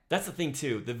 Okay. That's the thing,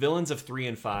 too. The villains of 3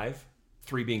 and 5,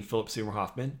 3 being Philip Seymour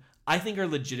Hoffman, I think are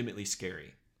legitimately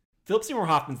scary. Philip Seymour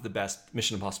Hoffman's the best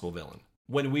Mission Impossible villain.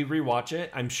 When we rewatch it,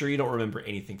 I'm sure you don't remember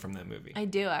anything from that movie. I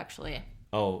do, actually.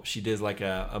 Oh, she did like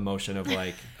a motion of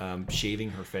like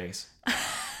shaving her face.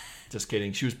 Just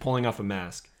kidding. She was pulling off a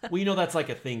mask. Well, you know that's like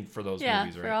a thing for those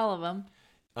movies, right? For all of them.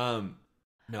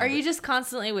 No, Are you just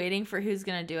constantly waiting for who's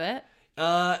going to do it?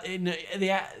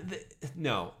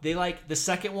 No. They like the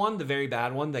second one, the very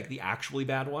bad one, like the actually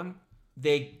bad one.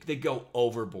 They go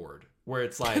overboard where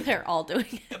it's like they're all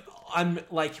doing it. I'm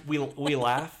like we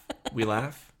laugh. We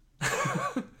laugh.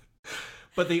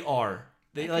 But they are.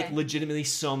 They like legitimately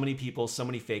so many people, so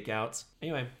many fake outs.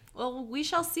 Anyway. Well, we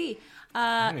shall see.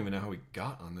 I don't even know how we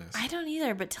got on this. I don't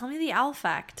either, but tell me the owl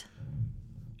fact.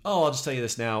 Oh, I'll just tell you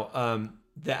this now.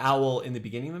 The owl in the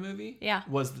beginning of the movie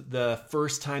was the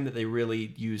first time that they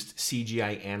really used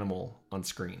CGI animal on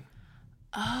screen.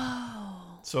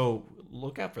 Oh. So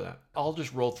look out for that. I'll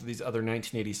just roll through these other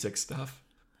 1986 stuff.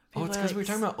 Oh, it's because we were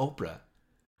talking about Oprah.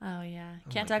 Oh, yeah.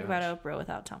 Can't talk about Oprah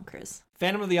without Tom Cruise.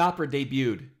 Phantom of the Opera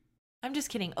debuted. I'm just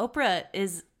kidding. Oprah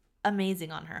is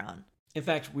amazing on her own. In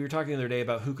fact, we were talking the other day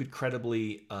about who could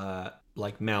credibly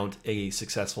mount a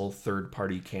successful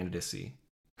third-party candidacy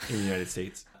in the United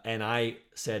States. And I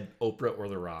said Oprah or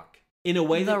The Rock. In a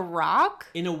way The Rock?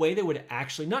 In a way that would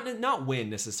actually, not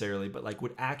win necessarily, but like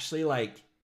would actually like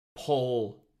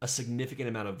pull a significant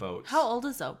amount of votes. How old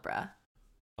is Oprah?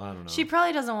 I don't know. She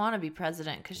probably doesn't want to be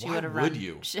president because she Why would have would run.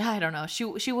 you? I don't know.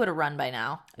 She would have run by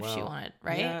now if she Well, wanted,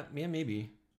 right? Yeah,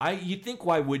 maybe. You'd think,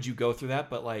 why would you go through that?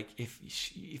 But like,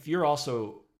 if you're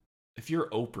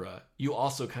Oprah, you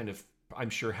also kind of, I'm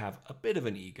sure, have a bit of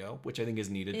an ego, which I think is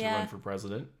needed to run for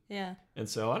president. Yeah. And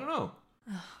so I don't know.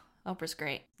 Oprah's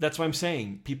great. That's what I'm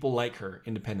saying. People like her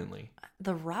independently.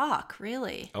 The Rock,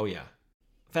 really? Oh yeah,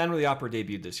 Phantom of the Opera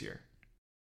debuted this year.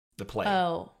 The play.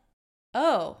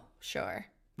 Oh, sure.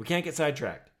 We can't get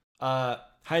sidetracked.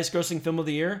 Highest grossing film of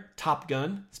the year, Top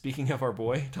Gun. Speaking of our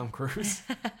boy, Tom Cruise.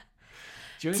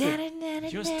 Do you know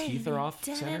his teeth are off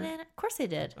center? Of course they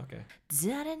did. Okay.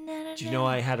 Do you know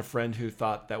I had a friend who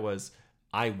thought that was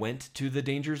I went to the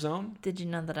danger zone? Did you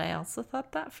know that I also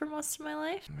thought that for most of my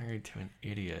life? I'm married to an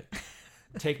idiot.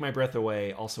 Take My Breath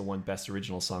Away also won Best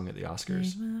Original Song at the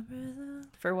Oscars.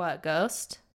 For what?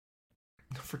 Ghost?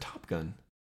 For Top Gun.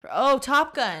 Oh,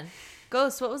 Top Gun.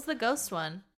 Ghost. What was the Ghost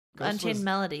one? Ghost Unchained was-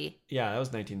 Melody. Yeah, that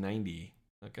was 1990.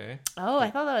 Okay. Oh, I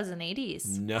thought that was in 80s.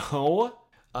 No.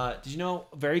 Did you know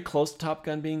very close to Top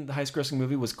Gun being the highest grossing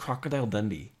movie was Crocodile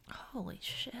Dundee? Holy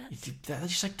shit. That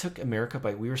just like took America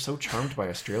by. We were so charmed by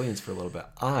Australians for a little bit.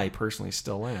 I personally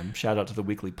still am. Shout out to the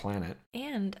Weekly Planet.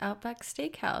 And Outback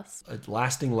Steakhouse. A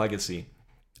lasting legacy.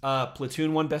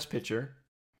 Platoon won Best Picture.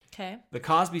 Okay. The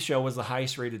Cosby Show was the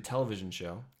highest rated television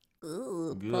show.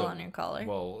 Ooh, Good. pull on your collar.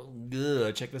 Well,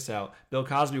 good. Check this out. Bill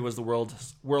Cosby was the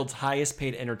world's highest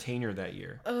paid entertainer that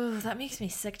year. Oh, that makes me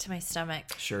sick to my stomach.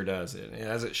 Sure does.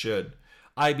 As it should.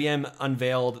 IBM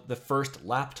unveiled the first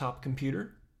laptop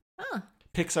computer. Huh.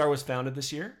 Pixar was founded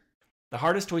this year. The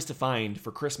hardest toys to find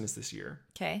for Christmas this year.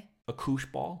 Okay. A koosh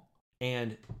ball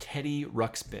and Teddy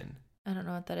Ruxpin. I don't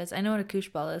know what that is. I know what a koosh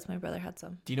ball is. My brother had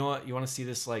some. Do you know what? You want to see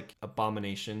this like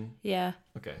abomination? Yeah.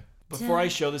 Okay. Before I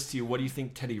show this to you, what do you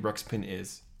think Teddy Ruxpin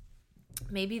is?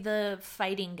 Maybe the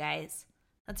fighting guys.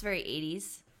 That's very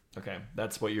 80s. Okay,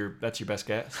 that's your best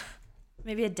guess.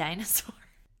 Maybe a dinosaur.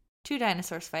 2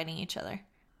 dinosaurs fighting each other.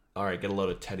 All right, get a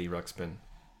load of Teddy Ruxpin.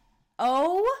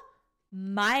 Oh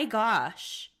my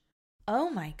gosh. Oh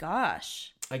my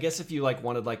gosh. I guess if you like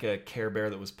wanted like a Care Bear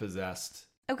that was possessed.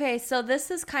 Okay, so this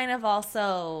is kind of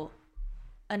also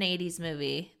an 80s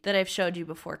movie that I've showed you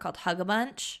before called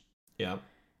Hug-a-Bunch. Yeah.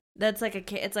 That's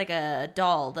like it's like a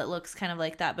doll that looks kind of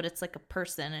like that, but it's like a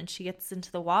person and she gets into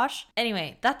the wash.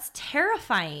 Anyway, that's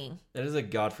terrifying. That is a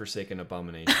godforsaken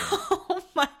abomination. Oh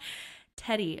my.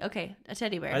 Teddy. Okay, a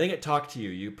teddy bear. I think it talked to you.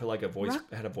 You put like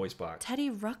had a voice box. Teddy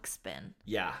Ruxpin.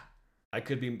 Yeah. I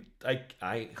could be I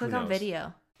Click who on knows?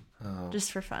 video. Oh.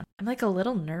 Just for fun. I'm like a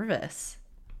little nervous.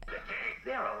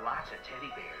 There are lots of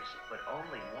teddy bears, but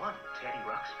only one Teddy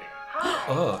Ruxpin.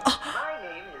 Oh. My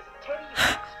name is Teddy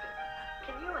Ruxpin.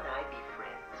 Can you and I be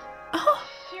friends? Oh.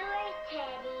 Sure,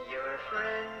 Teddy. Your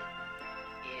friend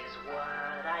is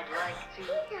what I'd like to He's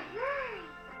a bird.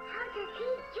 How does he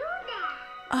do that?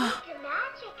 Oh. It's a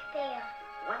magic bear.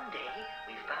 One day,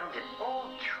 we found an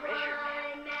old treasure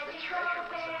map. The treasure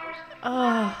was supposed to be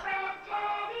Oh. Friend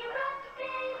Teddy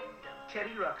Ruxpin.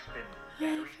 Teddy Ruxpin.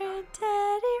 My friend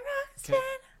Teddy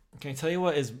Ruxpin. Can I tell you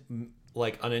what is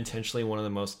like unintentionally one of the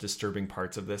most disturbing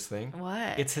parts of this thing?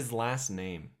 What? It's his last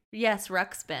name. Yes,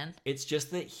 Ruxpin. It's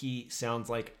just that he sounds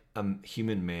like a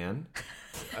human man.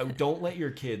 Don't let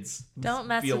your kids Don't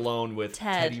mess be with alone with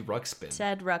Ted. Teddy Ruxpin.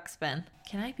 Ted Ruxpin.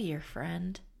 Can I be your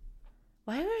friend?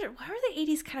 Why were the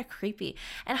 80s kind of creepy?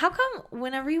 And how come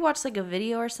whenever you watch like a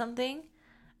video or something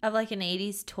of like an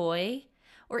 80s toy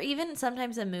or even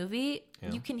sometimes a movie,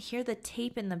 Yeah. you can hear the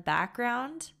tape in the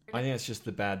background? I think it's just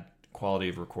the bad quality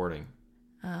of recording.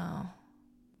 Oh.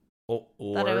 Or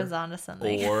Thought I was onto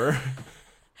something. or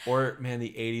man,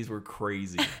 the 80s were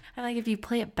crazy. I'm like, if you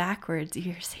play it backwards, you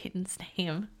hear Satan's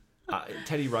name.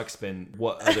 Teddy Ruxpin,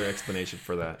 what other explanation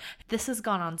for that? This has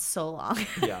gone on so long.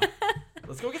 Yeah.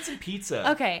 Let's go get some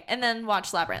pizza. Okay, and then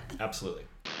watch Labyrinth. Absolutely.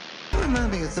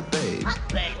 Remind me of the babe.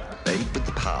 Babe with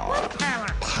the power.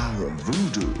 Power of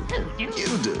voodoo. You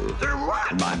do.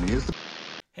 Remind me of the...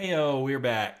 Heyo, we're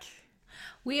back.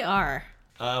 We are.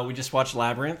 We just watched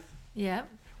Labyrinth. Yep.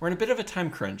 We're in a bit of a time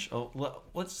crunch.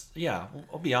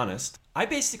 I'll be honest. I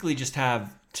basically just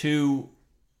have 2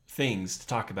 things to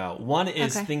talk about. One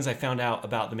is Okay. things I found out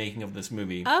about the making of this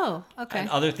movie. Oh, okay. And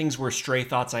other things were stray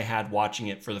thoughts I had watching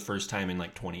it for the first time in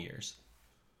like 20 years.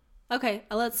 Okay,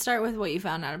 let's start with what you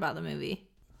found out about the movie.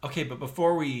 Okay, but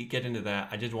before we get into that,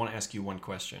 I did want to ask you one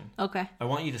question. Okay. I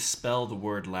want you to spell the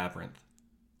word labyrinth.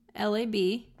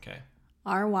 Labyrinth. Okay.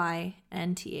 No.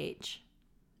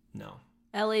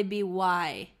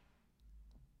 Labyrinth.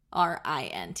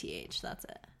 That's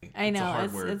it. I know.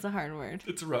 hard word. It's a hard word.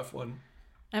 It's a rough one.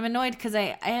 I'm annoyed because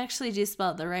I actually do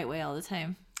spell it the right way all the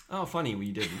time. Oh, funny,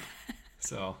 we didn't.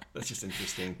 So that's just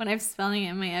interesting. When I'm spelling it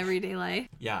in my everyday life.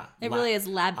 Yeah. It really is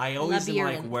I always am like,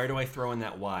 labyrinth. where do I throw in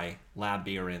that Y?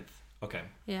 Labyrinth. Okay.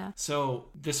 Yeah. So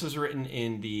this was written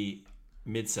in the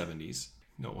mid-70s.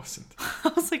 No, it wasn't.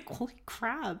 I was like, holy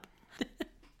crap.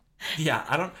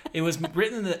 Yeah, it was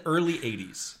written in the early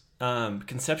 80s.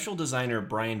 Conceptual designer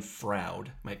Brian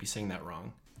Froud, might be saying that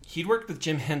wrong. He'd worked with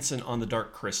Jim Henson on The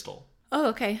Dark Crystal. Oh,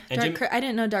 okay. And I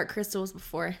didn't know Dark Crystal was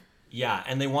before. Yeah,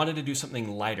 and they wanted to do something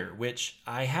lighter, which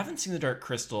I haven't seen The Dark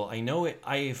Crystal. I know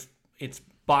it's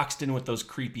boxed in with those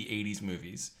creepy 80s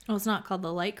movies. Well, it's not called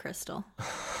The Light Crystal.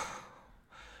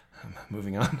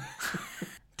 Moving on.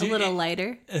 A little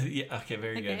lighter. Yeah. Okay.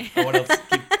 Very good. Oh, what else?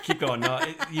 Keep going. No,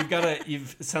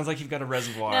 it sounds like you've got a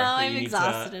reservoir. No, that I'm you need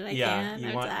exhausted. To, I yeah, can't.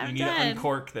 you I'm need done. to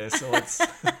uncork this. So let's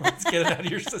get it out of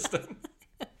your system.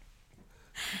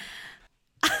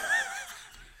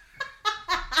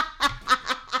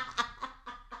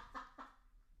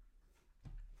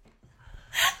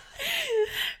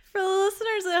 For the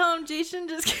listeners at home, Jason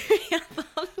just gave me a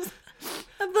thumbs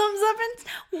up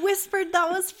and whispered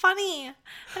that was funny.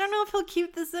 I don't know if he'll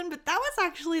keep this in, but that was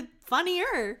actually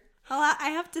funnier. I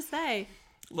have to say.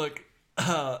 Look,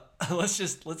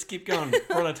 let's keep going.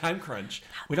 We're on a time crunch.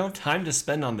 We don't have time to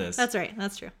spend on this. That's right.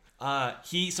 That's true.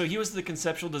 He was the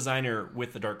conceptual designer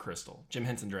with The Dark Crystal. Jim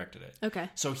Henson directed it. Okay.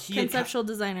 So he conceptual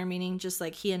designer meaning just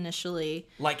like he initially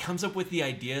comes up with the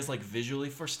ideas visually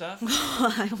for stuff.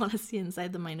 I want to see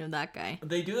inside the mind of that guy.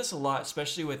 They do this a lot,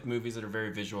 especially with movies that are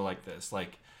very visual like this.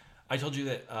 Like I told you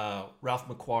that Ralph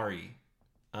McQuarrie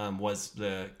was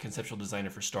the conceptual designer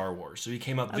for Star Wars. So he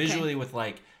came up visually with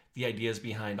the ideas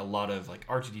behind a lot of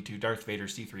R2-D2, Darth Vader,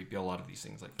 C-3PO, a lot of these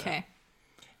things like that. Okay.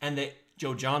 And that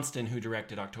Joe Johnston, who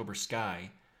directed October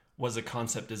Sky, was a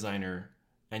concept designer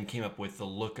and came up with the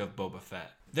look of Boba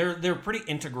Fett. They're pretty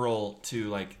integral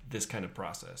to this kind of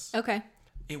process. Okay.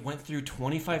 It went through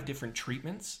 25 different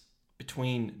treatments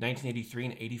between 1983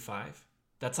 and 85.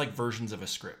 That's versions of a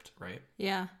script, right?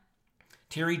 Yeah.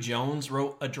 Terry Jones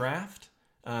wrote a draft.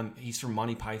 He's from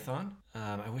Monty Python.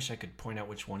 I wish I could point out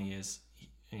which one he is.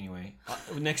 Anyway,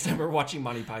 next time we're watching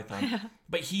Monty Python. Yeah.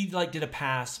 But he did a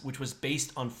pass, which was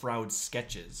based on Froud's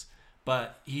sketches.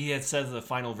 But he had said the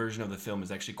final version of the film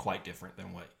is actually quite different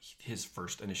than what his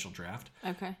first initial draft.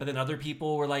 Okay. But then other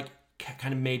people were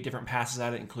kind of made different passes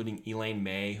at it, including Elaine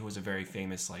May, who was a very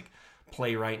famous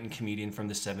playwright and comedian from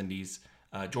the 70s.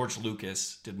 George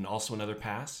Lucas did also another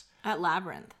pass. At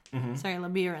Labyrinth. Mm-hmm. Sorry,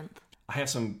 Labyrinth. I have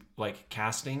some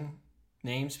casting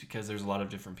names because there's a lot of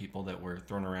different people that were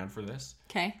thrown around for this.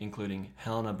 Okay. Including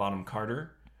Helena Bonham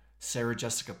Carter, Sarah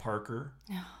Jessica Parker,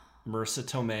 Marissa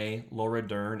Tomei, Laura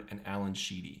Dern, and Alan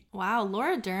Sheedy. Wow,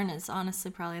 Laura Dern is honestly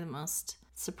probably the most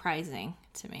surprising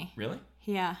to me. Really?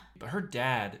 Yeah. But her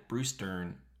dad, Bruce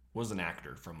Dern, was an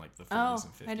actor from the 40s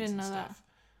and 50s I didn't know and stuff. that.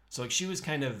 So she was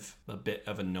kind of a bit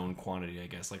of a known quantity, I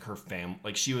guess. Her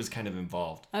family, she was kind of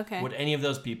involved. Okay. Would any of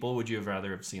those people, would you have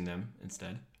rather have seen them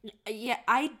instead? Yeah,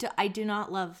 I do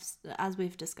not love, as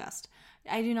we've discussed,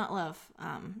 I do not love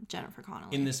Jennifer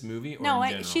Connelly. In this movie or no,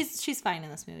 in general? she's fine in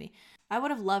this movie. I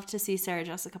would have loved to see Sarah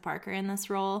Jessica Parker in this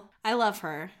role. I love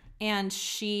her. And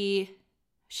she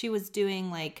was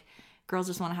doing Girls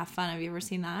Just Want to Have Fun. Have you ever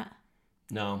seen that?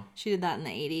 No. She did that in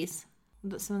the 80s.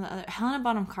 But some of the other... Helena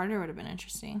Bonham Carter would have been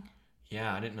interesting.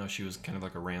 Yeah, I didn't know she was kind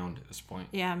of around at this point.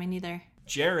 Yeah, me neither.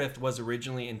 Jareth was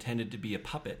originally intended to be a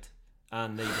puppet.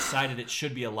 And they decided it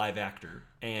should be a live actor.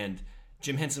 And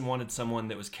Jim Henson wanted someone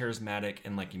that was charismatic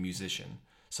and a musician.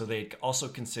 So they also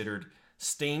considered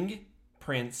Sting,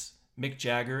 Prince, Mick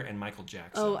Jagger, and Michael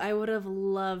Jackson. Oh, I would have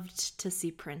loved to see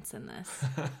Prince in this.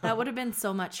 That would have been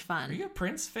so much fun. Are you a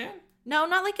Prince fan? No,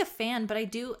 not a fan, but I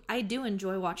do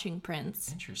enjoy watching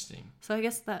Prince. Interesting. So I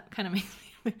guess that kind of makes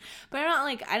me... But I'm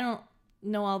not I don't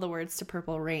know all the words to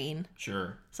Purple Rain.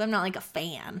 Sure. So I'm not a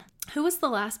fan. Who was the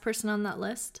last person on that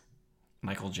list?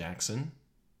 Michael Jackson.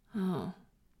 Oh.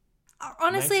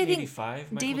 Honestly, I think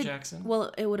Michael Jackson.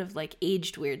 Well, it would have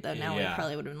aged weird though. Now Yeah. it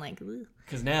probably would have been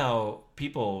because now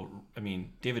people,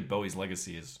 David Bowie's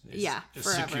legacy is forever.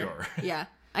 secure. Yeah,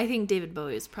 I think David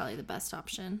Bowie is probably the best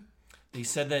option. They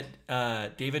said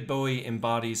that David Bowie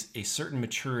embodies a certain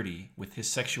maturity with his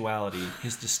sexuality,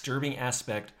 his disturbing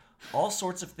aspect, all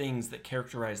sorts of things that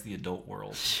characterize the adult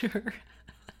world. Sure.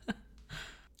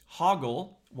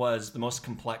 Hoggle was the most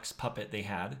complex puppet they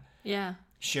had. Yeah.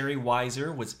 Sherry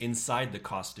Weiser was inside the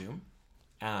costume,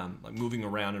 moving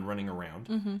around and running around.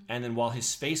 Mm-hmm. And then while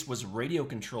his face was radio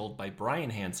controlled by Brian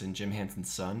Hansen, Jim Henson's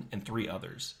son, and 3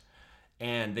 others.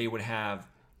 And they would have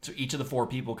So each of the 4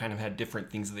 people kind of had different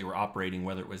things that they were operating,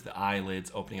 whether it was the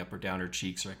eyelids opening up or down her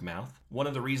cheeks or like mouth. One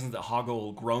of the reasons that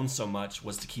Hoggle groaned so much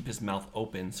was to keep his mouth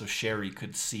open so Sherry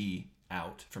could see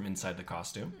out from inside the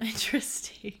costume.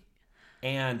 Interesting.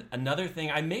 And another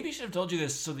thing, I maybe should have told you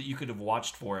this so that you could have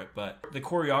watched for it, but the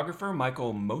choreographer,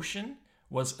 Michael Motion,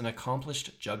 was an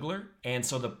accomplished juggler. And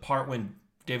so the part when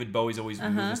David Bowie's always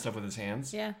moving stuff with his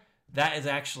hands, that is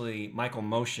actually Michael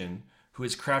Motion, who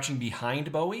is crouching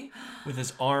behind Bowie with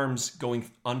his arms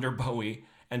going under Bowie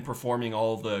and performing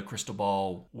all the crystal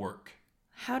ball work.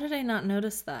 How did I not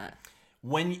notice that?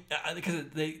 When because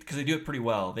they do it pretty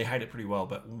well, they hide it pretty well.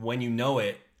 But when you know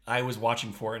it, I was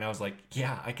watching for it and I was like,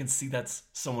 yeah, I can see that's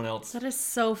someone else. That is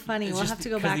so funny. It's we'll just have to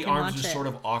go back and watch it. Because the arms are sort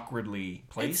of awkwardly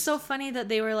placed. It's so funny that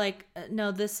they were like,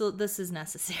 no, this is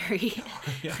necessary.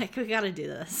 Yeah. Like, we got to do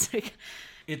this.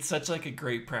 It's such like a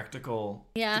great practical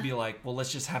to be like, well,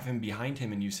 let's just have him behind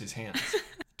him and use his hands.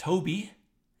 Toby.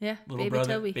 Yeah, little baby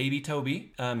brother, Toby. Baby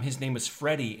Toby. His name was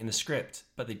Freddie in the script,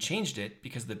 but they changed it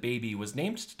because the baby was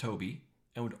named Toby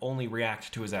and would only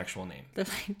react to his actual name. They're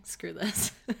like, screw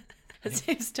this. His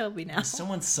name's Toby now. He's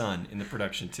someone's son in the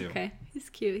production too. Okay, he's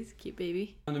cute. He's a cute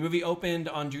baby. When the movie opened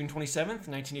on June 27th,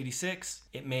 1986,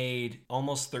 it made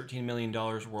almost $13 million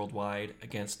worldwide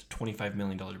against $25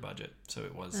 million budget. So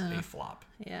it was a flop.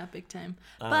 Yeah, big time.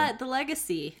 But the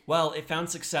legacy. Well, it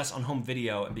found success on home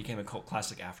video and became a cult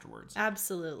classic afterwards.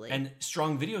 Absolutely. And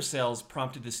strong video sales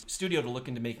prompted the studio to look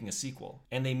into making a sequel.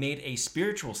 And they made a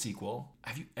spiritual sequel.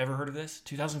 Have you ever heard of this?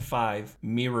 2005,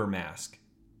 Mirror Mask.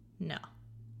 No.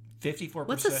 54%.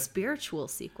 What's a spiritual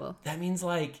sequel? That means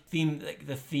like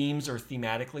the themes or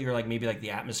thematically or like maybe like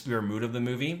the atmosphere or mood of the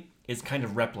movie is kind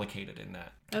of replicated in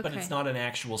that. Okay. But it's not an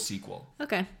actual sequel.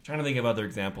 Okay. I'm trying to think of other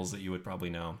examples that you would probably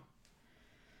know.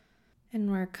 And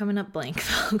we're coming up blank,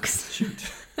 folks.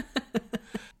 Shoot.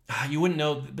 You wouldn't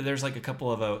know, but there's like a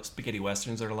couple of spaghetti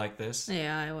westerns that are like this.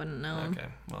 Yeah, I wouldn't know. Okay,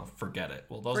 well, forget it.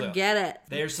 Well, those Forget it.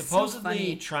 They're It's so supposedly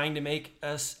funny. trying to make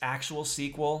an actual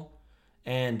sequel,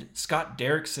 and Scott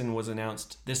Derrickson was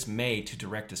announced this May to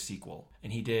direct a sequel,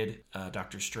 and he did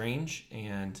Doctor Strange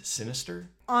and Sinister.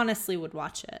 Honestly, would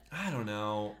watch it. I don't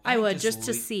know. I would, just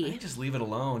to see. I just leave it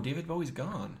alone. David Bowie's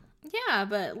gone. Yeah,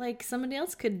 but like somebody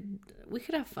else we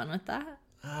could have fun with that.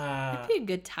 It'd be a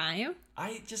good time.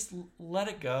 I just let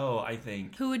it go, I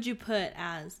think. Who would you put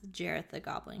as Jareth the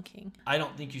Goblin King? I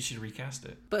don't think you should recast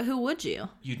it. But who would you?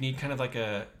 You'd need kind of like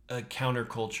a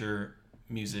counterculture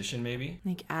musician, maybe.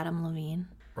 Like Adam Levine.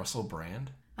 Russell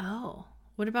Brand. Oh.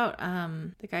 What about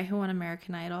the guy who won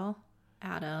American Idol?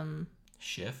 Adam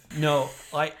Schiff. No,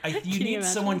 you you need imagine?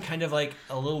 someone kind of like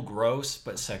a little gross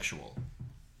but sexual.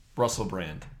 Russell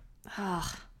Brand.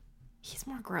 Ugh. He's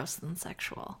more gross than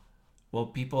sexual. Well,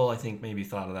 people I think maybe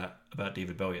thought of that about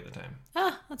David Bowie at the time.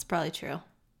 Ah, that's probably true.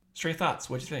 Stray Thoughts.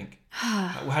 What'd you think?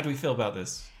 How do we feel about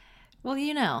this? Well,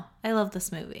 you know, I love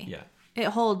this movie. Yeah. It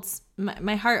holds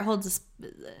my heart holds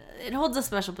a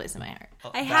special place in my heart.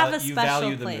 I have a special you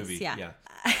value the place. movie. Yeah.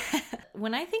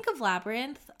 When I think of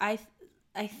Labyrinth, I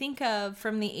think of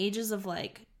from the ages of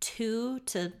like 2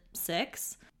 to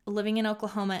 6, living in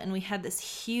Oklahoma, and we had this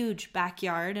huge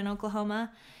backyard in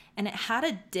Oklahoma, and it had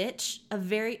a ditch,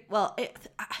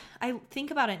 I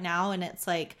think about it now, and it's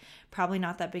like probably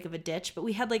not that big of a ditch, but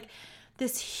we had like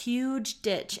this huge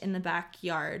ditch in the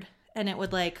backyard, and it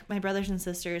would like my brothers and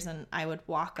sisters and I would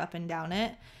walk up and down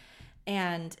it,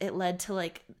 and it led to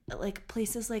like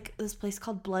places like this place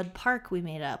called Blood Park we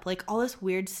made up, like all this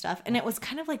weird stuff, and it was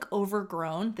kind of like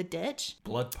overgrown, the ditch.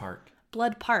 Blood Park.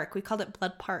 Blood Park. We called it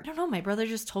Blood Park. I don't know. My brother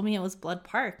just told me it was Blood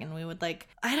Park, and we would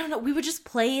we would just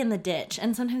play in the ditch,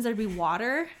 and sometimes there'd be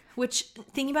water, which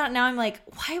thinking about it now, I'm like,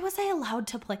 why was I allowed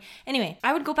to play? Anyway,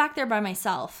 I would go back there by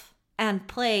myself and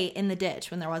play in the ditch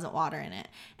when there wasn't water in it.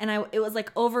 And it was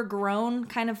like overgrown,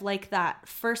 kind of like that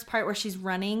first part where she's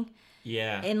running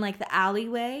in like the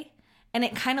alleyway. And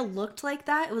it kind of looked like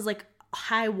that. It was like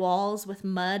high walls with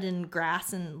mud and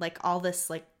grass and like all this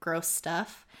like gross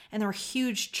stuff. And there were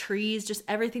huge trees, just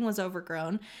everything was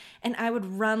overgrown. And I would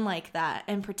run like that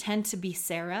and pretend to be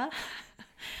Sarah.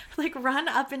 Like run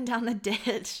up and down the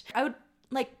ditch. I would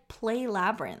like play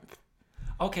Labyrinth.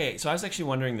 Okay, so I was actually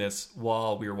wondering this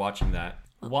while we were watching that.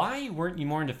 Why weren't you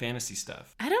more into fantasy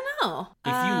stuff? I don't know.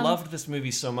 If you loved this movie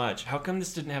so much, how come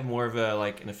this didn't have more of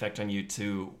an effect on you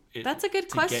That's a good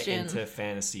question. Get into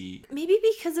fantasy? Maybe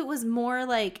because it was more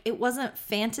like, it wasn't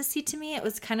fantasy to me. It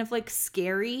was kind of like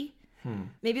scary.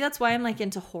 Maybe that's why I'm like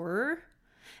into horror.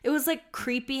 It was like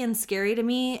creepy and scary to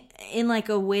me in like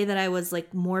a way that I was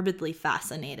like morbidly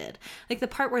fascinated. Like the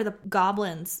part where the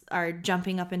goblins are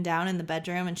jumping up and down in the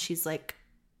bedroom and she's like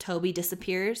Toby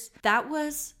disappears. That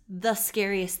was the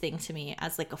scariest thing to me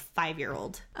as like a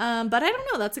 5-year-old. But I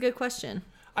don't know. That's a good question.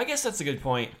 I guess that's a good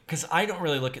point, because I don't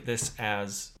really look at this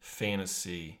as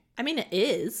fantasy. I mean, it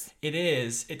is. It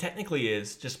is. It technically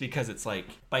is, just because it's like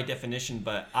by definition.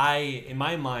 But in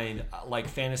my mind, like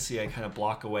fantasy, I kind of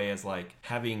block away as like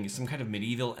having some kind of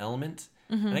medieval element.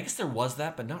 Mm-hmm. And I guess there was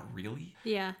that, but not really.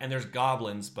 Yeah. And there's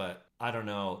goblins, but I don't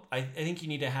know. I think you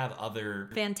need to have other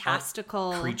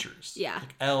fantastical creatures. Yeah.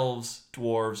 Like elves,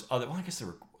 dwarves, well, I guess there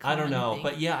were. I don't know.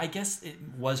 But yeah, I guess it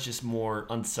was just more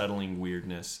unsettling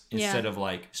weirdness instead of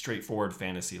like straightforward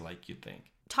fantasy like you'd think.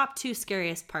 Top 2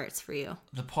 scariest parts for you.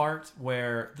 The part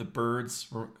where the birds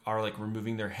are like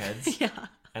removing their heads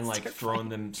and like throwing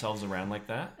themselves around like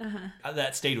that. Uh-huh.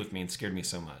 That stayed with me and scared me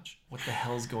so much. What the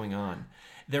hell's going on?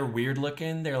 They're weird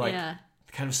looking. They're like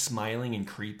kind of smiling and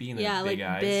creepy, and they're big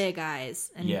eyes. Big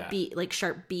eyes and like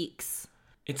sharp beaks.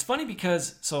 It's funny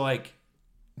because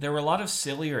there were a lot of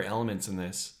sillier elements in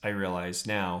this, I realize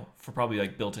now, for probably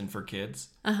like built in for kids.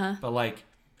 Uh-huh. But like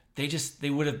they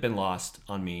would have been lost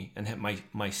on me and hit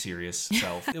my serious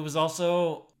self. It was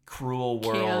also cruel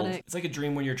world. Chaotic. It's like a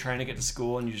dream when you're trying to get to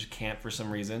school and you just can't for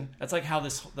some reason. That's like how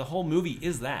the whole movie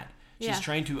is that. She's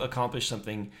trying to accomplish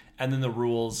something, and then the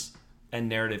rules and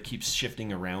narrative keeps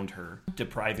shifting around her,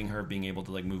 depriving her of being able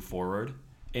to like move forward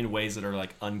in ways that are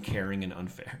like uncaring and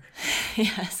unfair.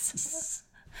 Yes.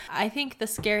 I think the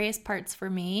scariest parts for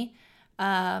me,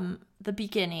 the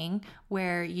beginning,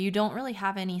 where you don't really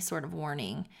have any sort of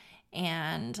warning,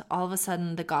 and all of a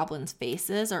sudden the goblins'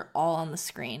 faces are all on the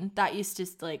screen. That used to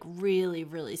like really,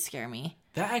 really scare me.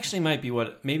 That actually might be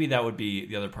maybe that would be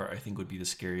the other part I think would be the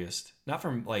scariest. Not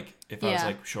from like, if I was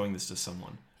like showing this to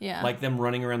someone. Yeah. Like them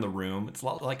running around the room. It's a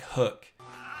lot like Hook.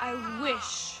 I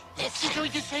wish. Is he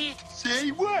going to say it? Say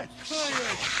what?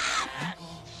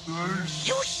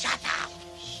 You shut up.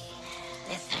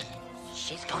 Listen,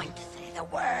 she's going to say the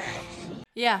words.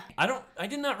 Yeah. I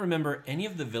did not remember any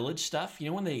of the village stuff. You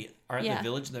know when they are at the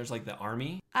village, there's like the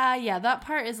army? Yeah, that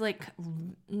part is like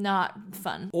not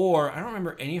fun. Or I don't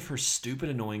remember any of her stupid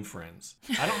annoying friends.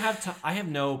 I have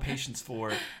no patience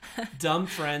for dumb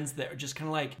friends that are just kind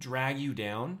of like drag you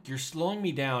down. You're slowing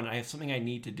me down. I have something I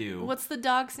need to do. What's the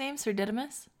dog's name? Sir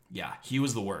Didymus? Yeah, he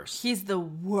was the worst. He's the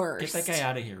worst. Get that guy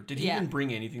out of here. Did he even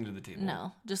bring anything to the table?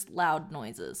 No, just loud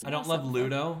noises. I don't love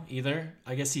Ludo either.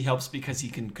 I guess he helps because he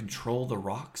can control the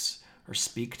rocks or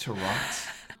speak to rocks.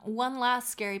 One last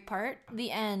scary part,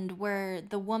 the end where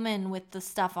the woman with the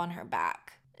stuff on her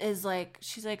back is like,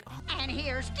 she's like, and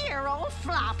here's dear old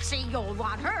Flopsy. You'll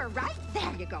want her, right?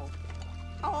 There you go.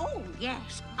 Oh,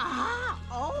 yes.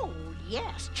 Oh,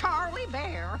 yes. Charlie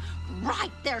Bear.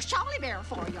 Right, there's Charlie Bear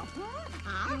for you.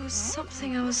 There was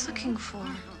something I was looking for.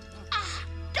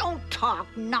 Don't talk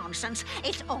nonsense.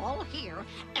 It's all here.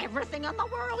 Everything in the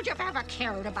world you've ever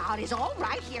cared about is all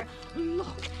right here.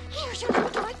 Look, here's your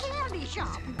little toy candy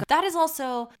shop. That is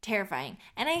also terrifying.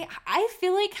 And I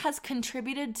feel like has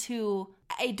contributed to,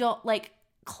 I don't like,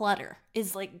 clutter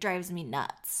is like drives me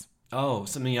nuts. Oh,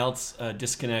 something else,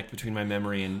 disconnect between my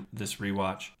memory and this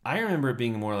rewatch. I remember it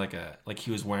being more like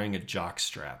he was wearing a jock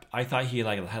strap. I thought he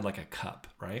had like a cup,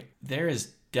 right? There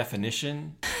is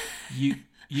definition.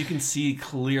 You can see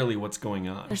clearly what's going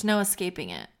on. There's no escaping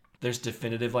it. There's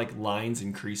definitive like lines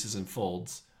and creases and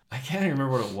folds. I can't even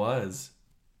remember what it was,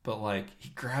 but like he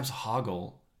grabs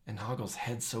Hoggle and Hoggle's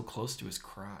head's so close to his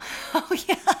crotch. Oh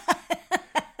yeah.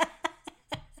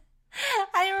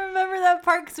 I remember that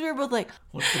part because we were both like,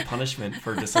 what's the punishment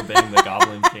for disobeying the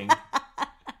Goblin King?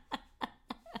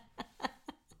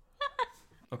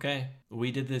 Okay,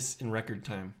 we did this in record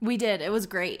time. We did. It was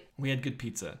great. We had good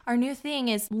pizza. Our new thing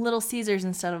is Little Caesars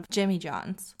instead of Jimmy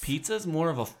John's. Pizza's more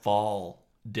of a fall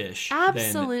dish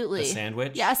Absolutely. than a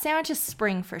sandwich. Yeah, a sandwich is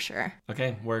spring for sure.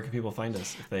 Okay, where can people find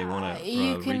us if they want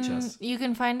to reach us? You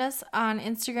can find us on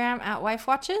Instagram at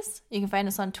WifeWatches. You can find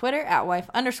us on Twitter at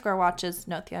wife_watches,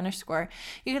 note the underscore.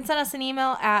 You can send us an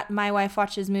email at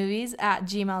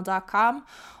mywifewatchesmovies@gmail.com.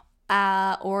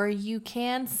 Or you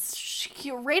can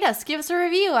rate us, give us a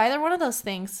review, either one of those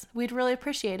things. We'd really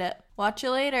appreciate it. Watch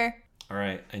you later. All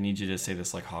right, I need you to say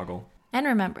this like Hoggle. And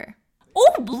remember,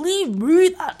 oh, believe me,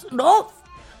 that's enough.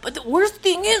 But the worst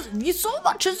thing is, if you so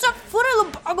much as a foot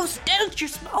in the bog of stench, you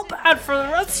smell bad for the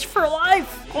rest of your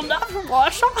life. You'll never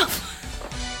wash off.